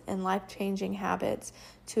habits and life-changing habits,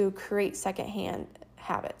 to create secondhand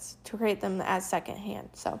habits, to create them as secondhand.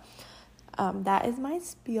 So that is my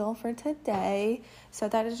spiel for today. So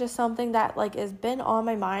that is just something that has been on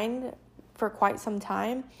my mind for quite some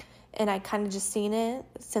time, and I kind of just seen it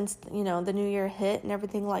since, the new year hit and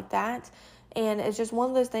everything like that. And it's just one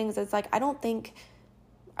of those things that's like,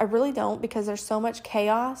 I really don't, because there's so much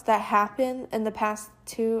chaos that happened in the past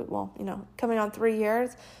coming on 3 years,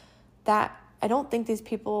 that I don't think these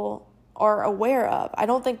people are aware of. I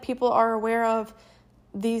don't think people are aware of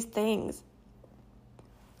these things.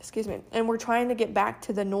 Excuse me. And we're trying to get back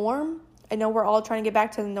to the norm. I know we're all trying to get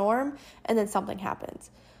back to the norm, and then something happens.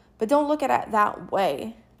 But don't look at it that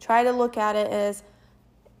way. Try to look at it as,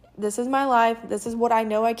 this is my life. This is what I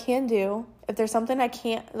know I can do. If there's something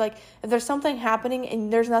if there's something happening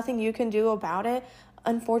and there's nothing you can do about it,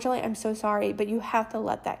 unfortunately, I'm so sorry, but you have to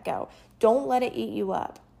let that go. Don't let it eat you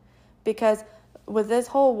up. Because with this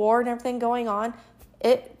whole war and everything going on,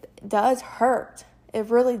 it does hurt. It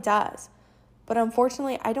really does. But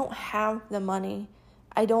unfortunately, I don't have the money.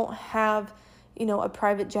 I don't have, a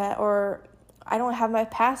private jet, or I don't have my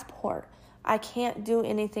passport. I can't do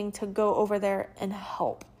anything to go over there and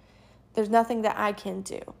help. There's nothing that I can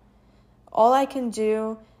do. All I can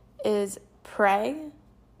do is pray.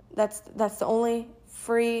 That's the only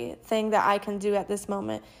free thing that I can do at this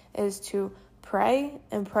moment, is to pray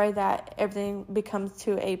and pray that everything becomes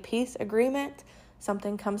to a peace agreement.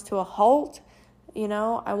 Something comes to a halt.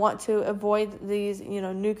 I want to avoid these,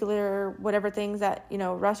 nuclear, whatever things that,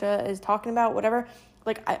 Russia is talking about, whatever.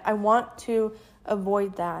 I want to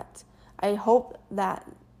avoid that. I hope that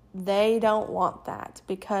they don't want that,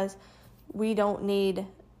 because we don't need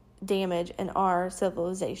damage in our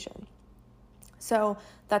civilization. So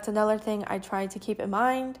that's another thing I try to keep in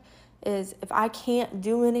mind, is if I can't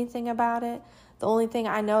do anything about it, the only thing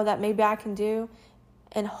I know that maybe I can do,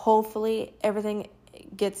 and hopefully everything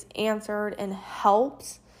gets answered and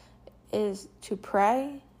helps, is to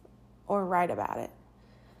pray or write about it.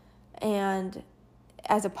 And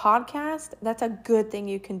as a podcast, that's a good thing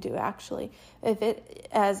you can do, actually.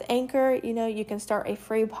 As Anchor, you can start a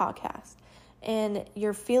free podcast, and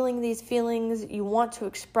you're feeling these feelings, you want to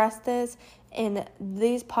express this, and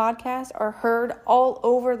these podcasts are heard all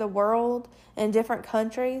over the world in different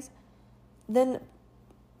countries, then,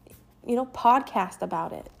 podcast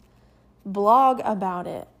about it, blog about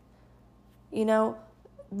it.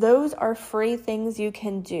 Those are free things you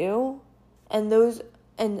can do, and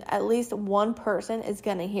at least one person is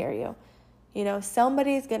going to hear you.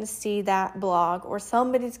 Somebody's going to see that blog, or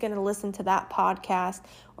somebody's going to listen to that podcast,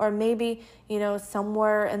 or maybe,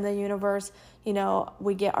 somewhere in the universe,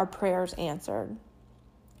 we get our prayers answered.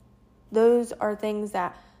 Those are things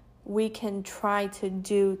that we can try to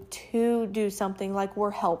do something, like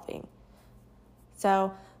we're helping.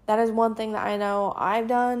 So that is one thing that I know I've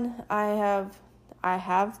done. I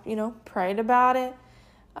have, prayed about it.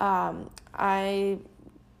 I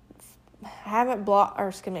haven't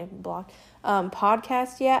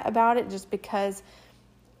podcast yet about it, just because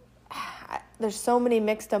there's so many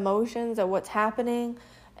mixed emotions of what's happening,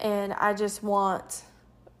 and I just want,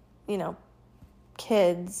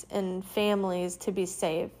 kids and families to be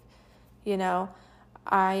safe.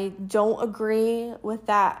 I don't agree with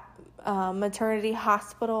that maternity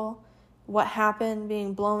hospital, what happened,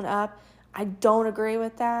 being blown up. I don't agree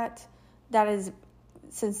with that. That is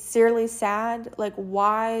sincerely sad.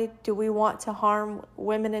 Why do we want to harm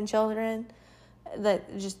women and children?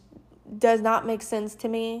 That just does not make sense to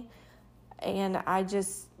me. And I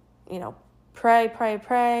just, pray,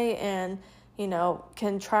 and,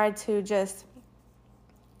 can try to just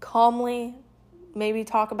calmly maybe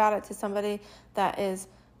talk about it to somebody that is,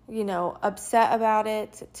 upset about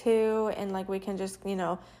it too. And we can just,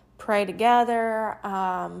 pray together.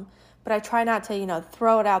 But I try not to,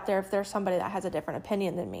 throw it out there if there's somebody that has a different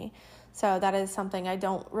opinion than me. So that is something I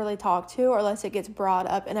don't really talk to, unless it gets brought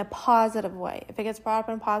up in a positive way. If it gets brought up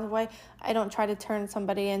in a positive way, I don't try to turn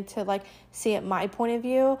somebody into see it my point of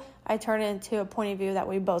view. I turn it into a point of view that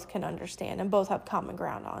we both can understand and both have common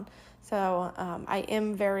ground on. So I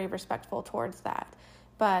am very respectful towards that.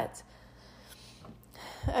 But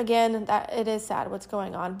again, that it is sad what's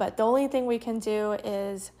going on. But the only thing we can do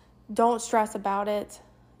is don't stress about it.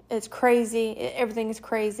 It's crazy. Everything is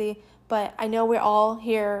crazy. But I know we're all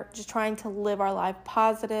here just trying to live our life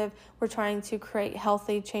positive. We're trying to create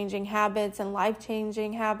healthy, changing habits and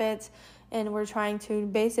life-changing habits. And we're trying to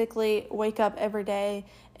basically wake up every day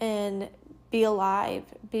and be alive,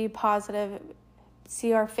 be positive,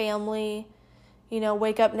 see our family,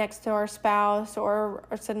 wake up next to our spouse or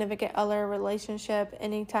our significant other relationship,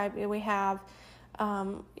 any type we have.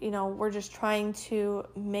 We're just trying to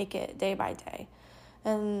make it day by day.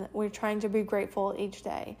 And we're trying to be grateful each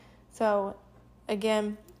day. So,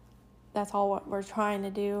 again, that's all what we're trying to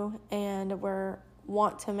do, and we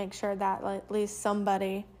want to make sure that at least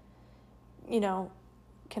somebody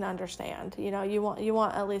can understand. You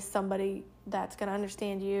want at least somebody that's going to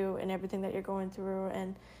understand you and everything that you're going through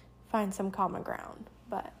and find some common ground.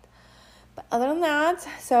 But other than that,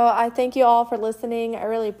 so I thank you all for listening. I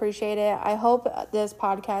really appreciate it. I hope this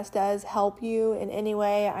podcast does help you in any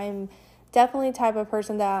way. I'm definitely the type of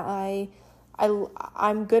person that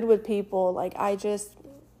I'm good with people. Like I just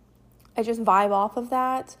vibe off of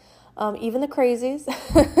that. Even the crazies.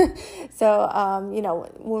 So,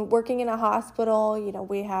 when working in a hospital,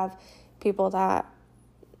 we have people that,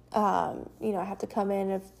 have to come in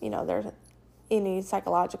if, there's any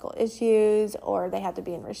psychological issues or they have to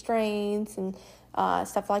be in restraints and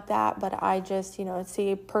stuff like that. But I just,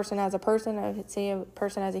 see a person as a person. I see a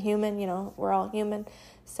person as a human. We're all human.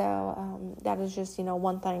 So that is just,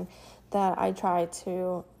 one thing that I try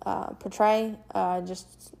to portray.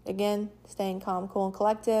 Just, again, staying calm, cool, and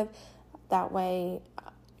collective. That way,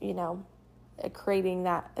 creating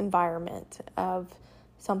that environment of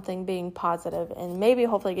something being positive and maybe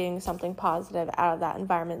hopefully getting something positive out of that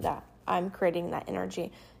environment that I'm creating that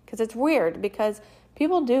energy. Because it's weird because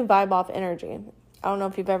people do vibe off energy. I don't know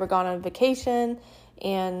if you've ever gone on vacation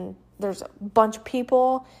and there's a bunch of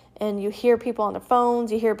people and you hear people on their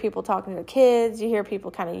phones, you hear people talking to their kids, you hear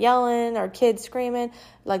people kind of yelling or kids screaming.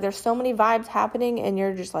 Like there's so many vibes happening and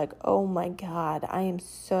you're just like, oh my God, I am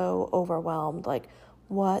so overwhelmed. Like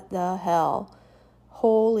what the hell?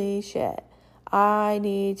 Holy shit. I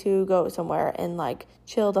need to go somewhere and like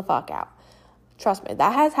chill the fuck out. Trust me,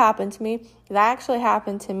 that has happened to me. That actually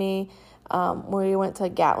happened to me when we went to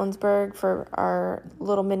Gatlinburg for our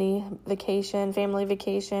little mini vacation, family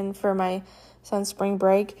vacation for my son's spring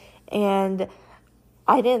break. And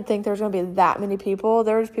I didn't think there was going to be that many people.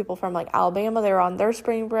 There was people from like Alabama. They were on their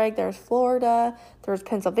spring break. There's Florida. There's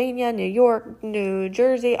Pennsylvania, New York, New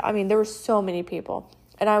Jersey. I mean, there were so many people.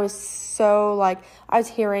 And I was so like, I was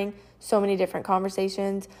hearing so many different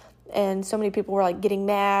conversations. And so many people were like getting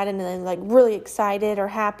mad and then like really excited or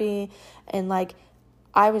happy. And like,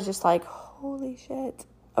 I was just like, holy shit.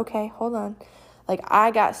 Okay, hold on. Like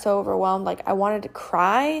I got so overwhelmed. Like I wanted to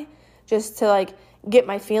cry just to like get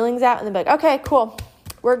my feelings out and then be like, okay, cool.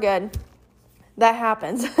 We're good. That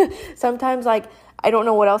happens. Sometimes like, I don't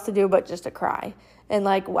know what else to do, but just to cry. And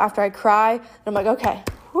like, after I cry, I'm like, okay,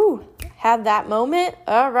 had that moment.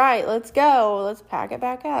 All right, let's go. Let's pack it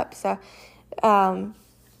back up. So,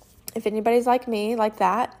 if anybody's like me, like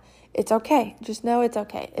that, it's okay. Just know it's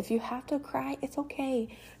okay. If you have to cry, it's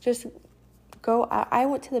okay. Just go. I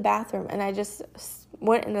went to the bathroom and I just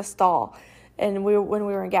went in the stall. And when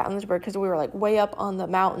we were in Gatlinburg, because we were like way up on the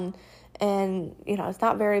mountain, and it's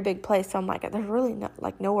not a very big place. So I'm like, there's really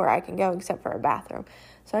nowhere I can go except for a bathroom.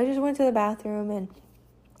 So I just went to the bathroom and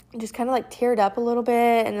just kind of like teared up a little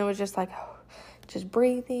bit, and it was just like, just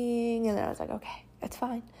breathing. And then I was like, okay, it's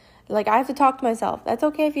fine. Like, I have to talk to myself. That's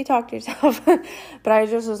okay if you talk to yourself. But I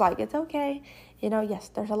just was like, it's okay. Yes,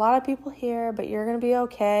 there's a lot of people here, but you're going to be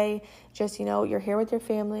okay. Just, you're here with your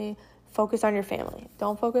family. Focus on your family.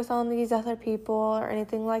 Don't focus on these other people or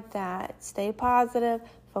anything like that. Stay positive.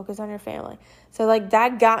 Focus on your family. So, like,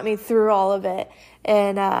 that got me through all of it.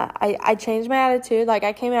 And I changed my attitude. Like,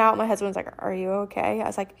 I came out. My husband's like, are you okay? I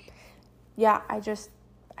was like, yeah, I just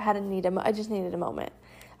needed a moment.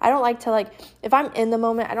 I don't like to, like, if I'm in the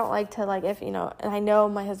moment, I don't like to, like, and I know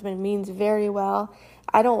my husband means very well,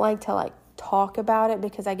 I don't like to, like, talk about it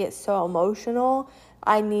because I get so emotional.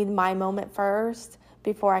 I need my moment first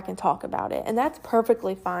before I can talk about it. And that's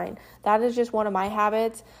perfectly fine. That is just one of my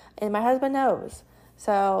habits, and my husband knows.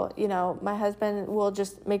 So, my husband will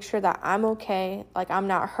just make sure that I'm okay, like, I'm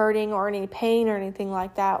not hurting or any pain or anything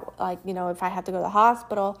like that, like, if I have to go to the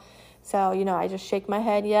hospital. So, I just shake my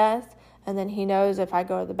head, yes. And then he knows if I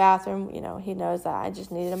go to the bathroom, he knows that I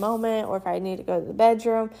just needed a moment. Or if I need to go to the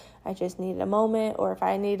bedroom, I just needed a moment. Or if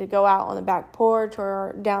I need to go out on the back porch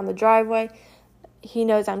or down the driveway, he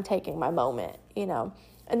knows I'm taking my moment,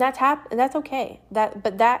 And that's okay.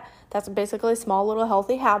 That's basically a small little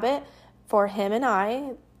healthy habit for him and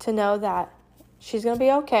I to know that she's going to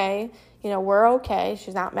be okay. We're okay.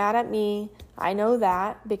 She's not mad at me. I know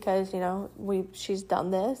that because, she's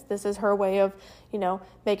done this. This is her way of,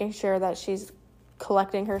 making sure that she's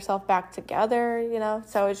collecting herself back together,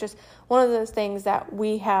 So it's just one of those things that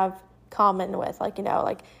we have common with, like,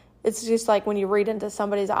 it's just like when you read into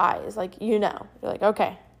somebody's eyes, like, you're like,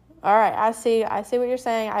 okay, all right, I see what you're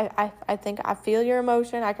saying. I think I feel your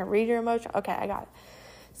emotion. I can read your emotion. Okay, I got it.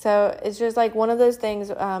 So it's just like one of those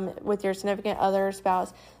things with your significant other or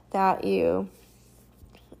spouse that you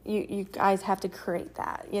guys have to create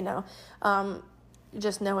that,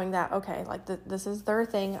 just knowing that, okay, like this is their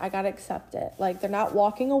thing. I got to accept it. Like they're not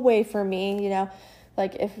walking away from me,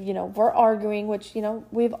 like if, we're arguing, which,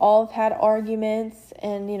 we've all had arguments,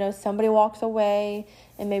 and, somebody walks away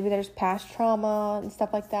and maybe there's past trauma and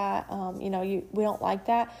stuff like that. We don't like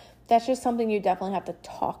that. That's just something you definitely have to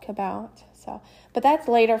talk about. So, but that's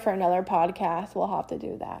later for another podcast. We'll have to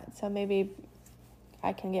do that. So maybe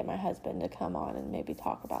I can get my husband to come on and maybe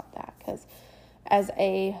talk about that, because as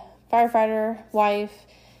a firefighter, wife,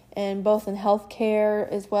 and both in healthcare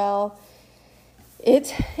as well,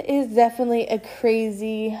 it is definitely a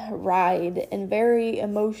crazy ride and very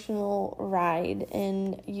emotional ride,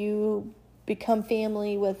 and you become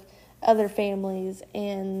family with other families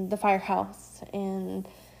in the firehouse, and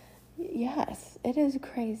yes, it is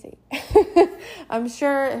crazy. I'm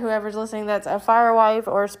sure whoever's listening that's a fire wife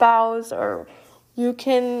or spouse, or you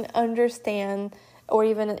can understand, or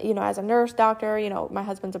even, as a nurse, doctor, my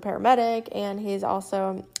husband's a paramedic, and he's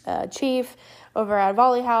also a chief over at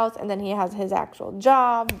Volley House, and then he has his actual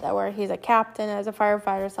job where he's a captain as a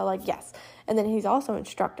firefighter, so, yes. And then he's also an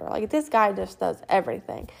instructor. This guy just does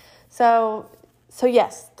everything. So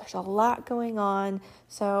yes, there's a lot going on.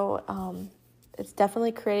 So, it's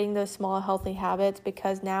definitely creating those small healthy habits,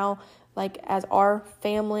 because now, as our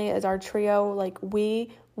family, as our trio,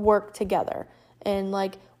 we work together, and,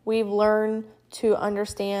 we've learned to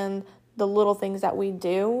understand the little things that we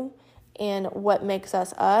do and what makes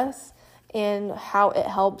us us, and how it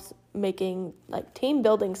helps making team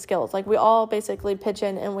building skills. We all basically pitch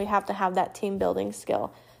in, and we have to have that team building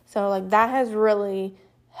skill. So that has really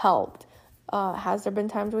helped. Has there been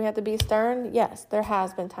times we had to be stern? Yes, there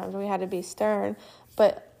has been times we had to be stern,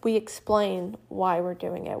 but we explain why we're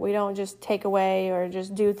doing it. We don't just take away or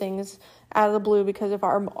just do things out of the blue because of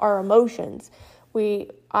our emotions.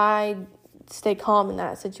 I stay calm in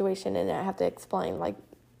that situation, and I have to explain,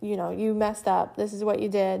 you messed up. This is what you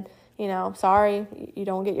did. Sorry, you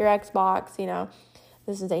don't get your Xbox,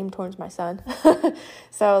 this is aimed towards my son.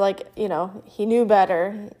 So, he knew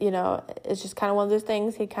better, it's just kind of one of those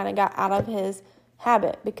things. He kind of got out of his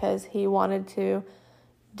habit because he wanted to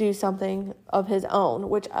do something of his own,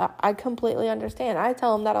 which I completely understand. I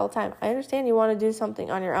tell him that all the time. I understand you want to do something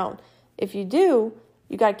on your own. If you do,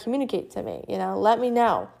 you got to communicate to me, let me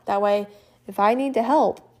know. That way, if I need to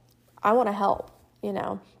help, I want to help,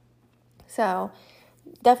 So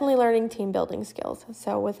definitely learning team building skills.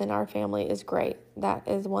 So within our family is great. That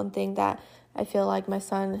is one thing that I feel like my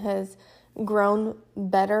son has grown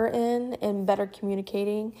better in, and better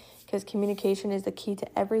communicating, because communication is the key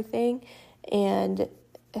to everything, and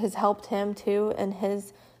has helped him too in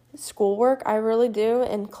his schoolwork. I really do.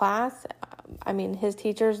 In class, his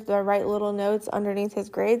teachers, they write little notes underneath his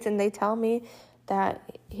grades, and they tell me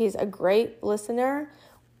that he's a great listener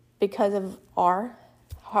because of our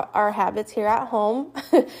habits here at home.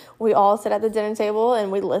 We all sit at the dinner table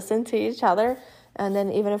and we listen to each other. And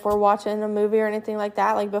then even if we're watching a movie or anything like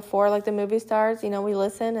that, before the movie starts, we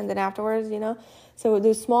listen, and then afterwards, so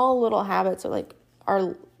those small little habits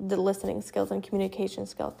are the listening skills and communication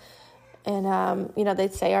skills. And,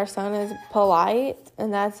 they'd say our son is polite,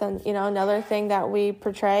 and that's, another thing that we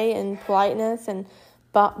portray in politeness,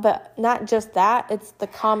 but not just that, it's the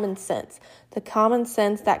common sense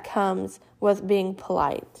that comes with being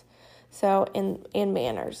polite. So in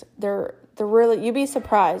manners, they're really, you'd be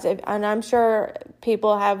surprised. And I'm sure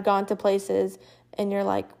people have gone to places and you're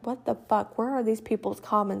like, what the fuck? Where are these people's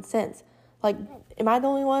common sense? Am I the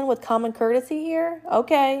only one with common courtesy here?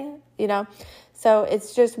 Okay. So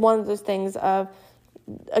it's just one of those things of,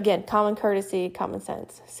 again, common courtesy, common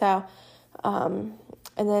sense. So, and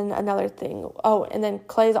then another thing. Oh, and then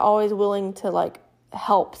Clay's always willing to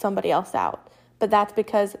help somebody else out. But that's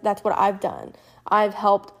because that's what I've done. I've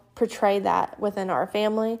helped portray that within our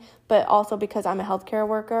family, but also because I'm a healthcare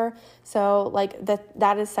worker. So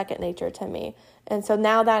that is second nature to me. And so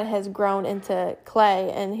now that has grown into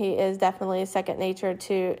Clay, and he is definitely second nature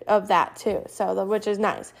of that too. So which is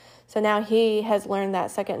nice. So now he has learned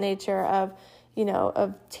that second nature of,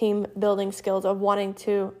 of team building skills, of wanting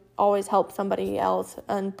to always help somebody else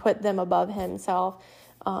and put them above himself,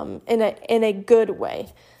 in a good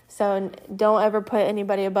way. So don't ever put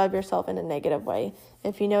anybody above yourself in a negative way.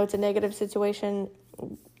 If you know it's a negative situation,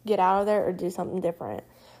 get out of there or do something different.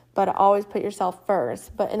 But always put yourself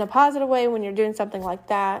first. But in a positive way, when you're doing something like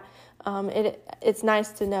that, it's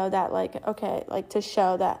nice to know that, to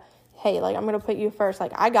show that, hey, I'm going to put you first.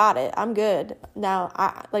 I got it. I'm good.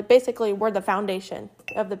 Now, basically, we're the foundation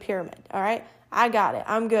of the pyramid, all right? I got it.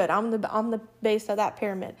 I'm good. I'm the base of that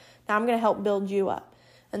pyramid. Now I'm going to help build you up.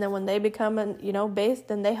 And then when they become a base,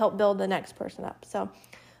 then they help build the next person up. So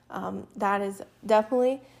that is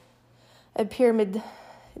definitely a pyramid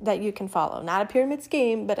that you can follow. Not a pyramid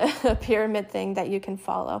scheme, but a pyramid thing that you can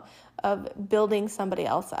follow of building somebody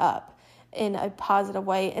else up in a positive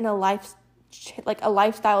way, in a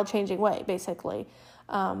lifestyle changing way, basically.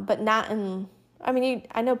 But not in,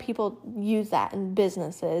 I know people use that in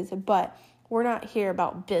businesses, but we're not here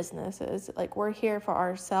about businesses. Like, we're here for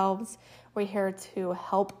ourselves. We're here to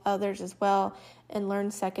help others as well and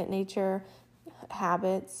learn second nature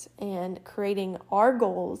habits and creating our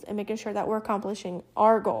goals and making sure that we're accomplishing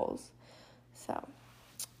our goals. So,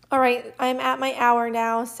 all right, I'm at my hour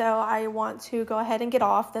now, so I want to go ahead and get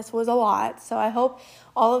off. This was a lot, so I hope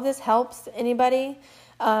all of this helps anybody.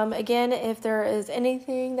 Again, if there is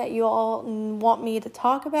anything that you all want me to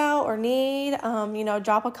talk about or need,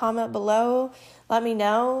 drop a comment below. Let me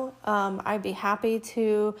know. I'd be happy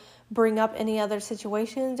to bring up any other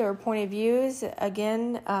situations or point of views.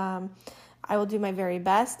 Again, I will do my very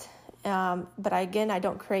best. But I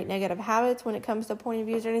don't create negative habits when it comes to point of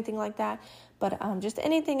views or anything like that. But just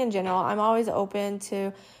anything in general, I'm always open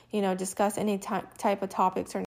to, discuss any type of topics or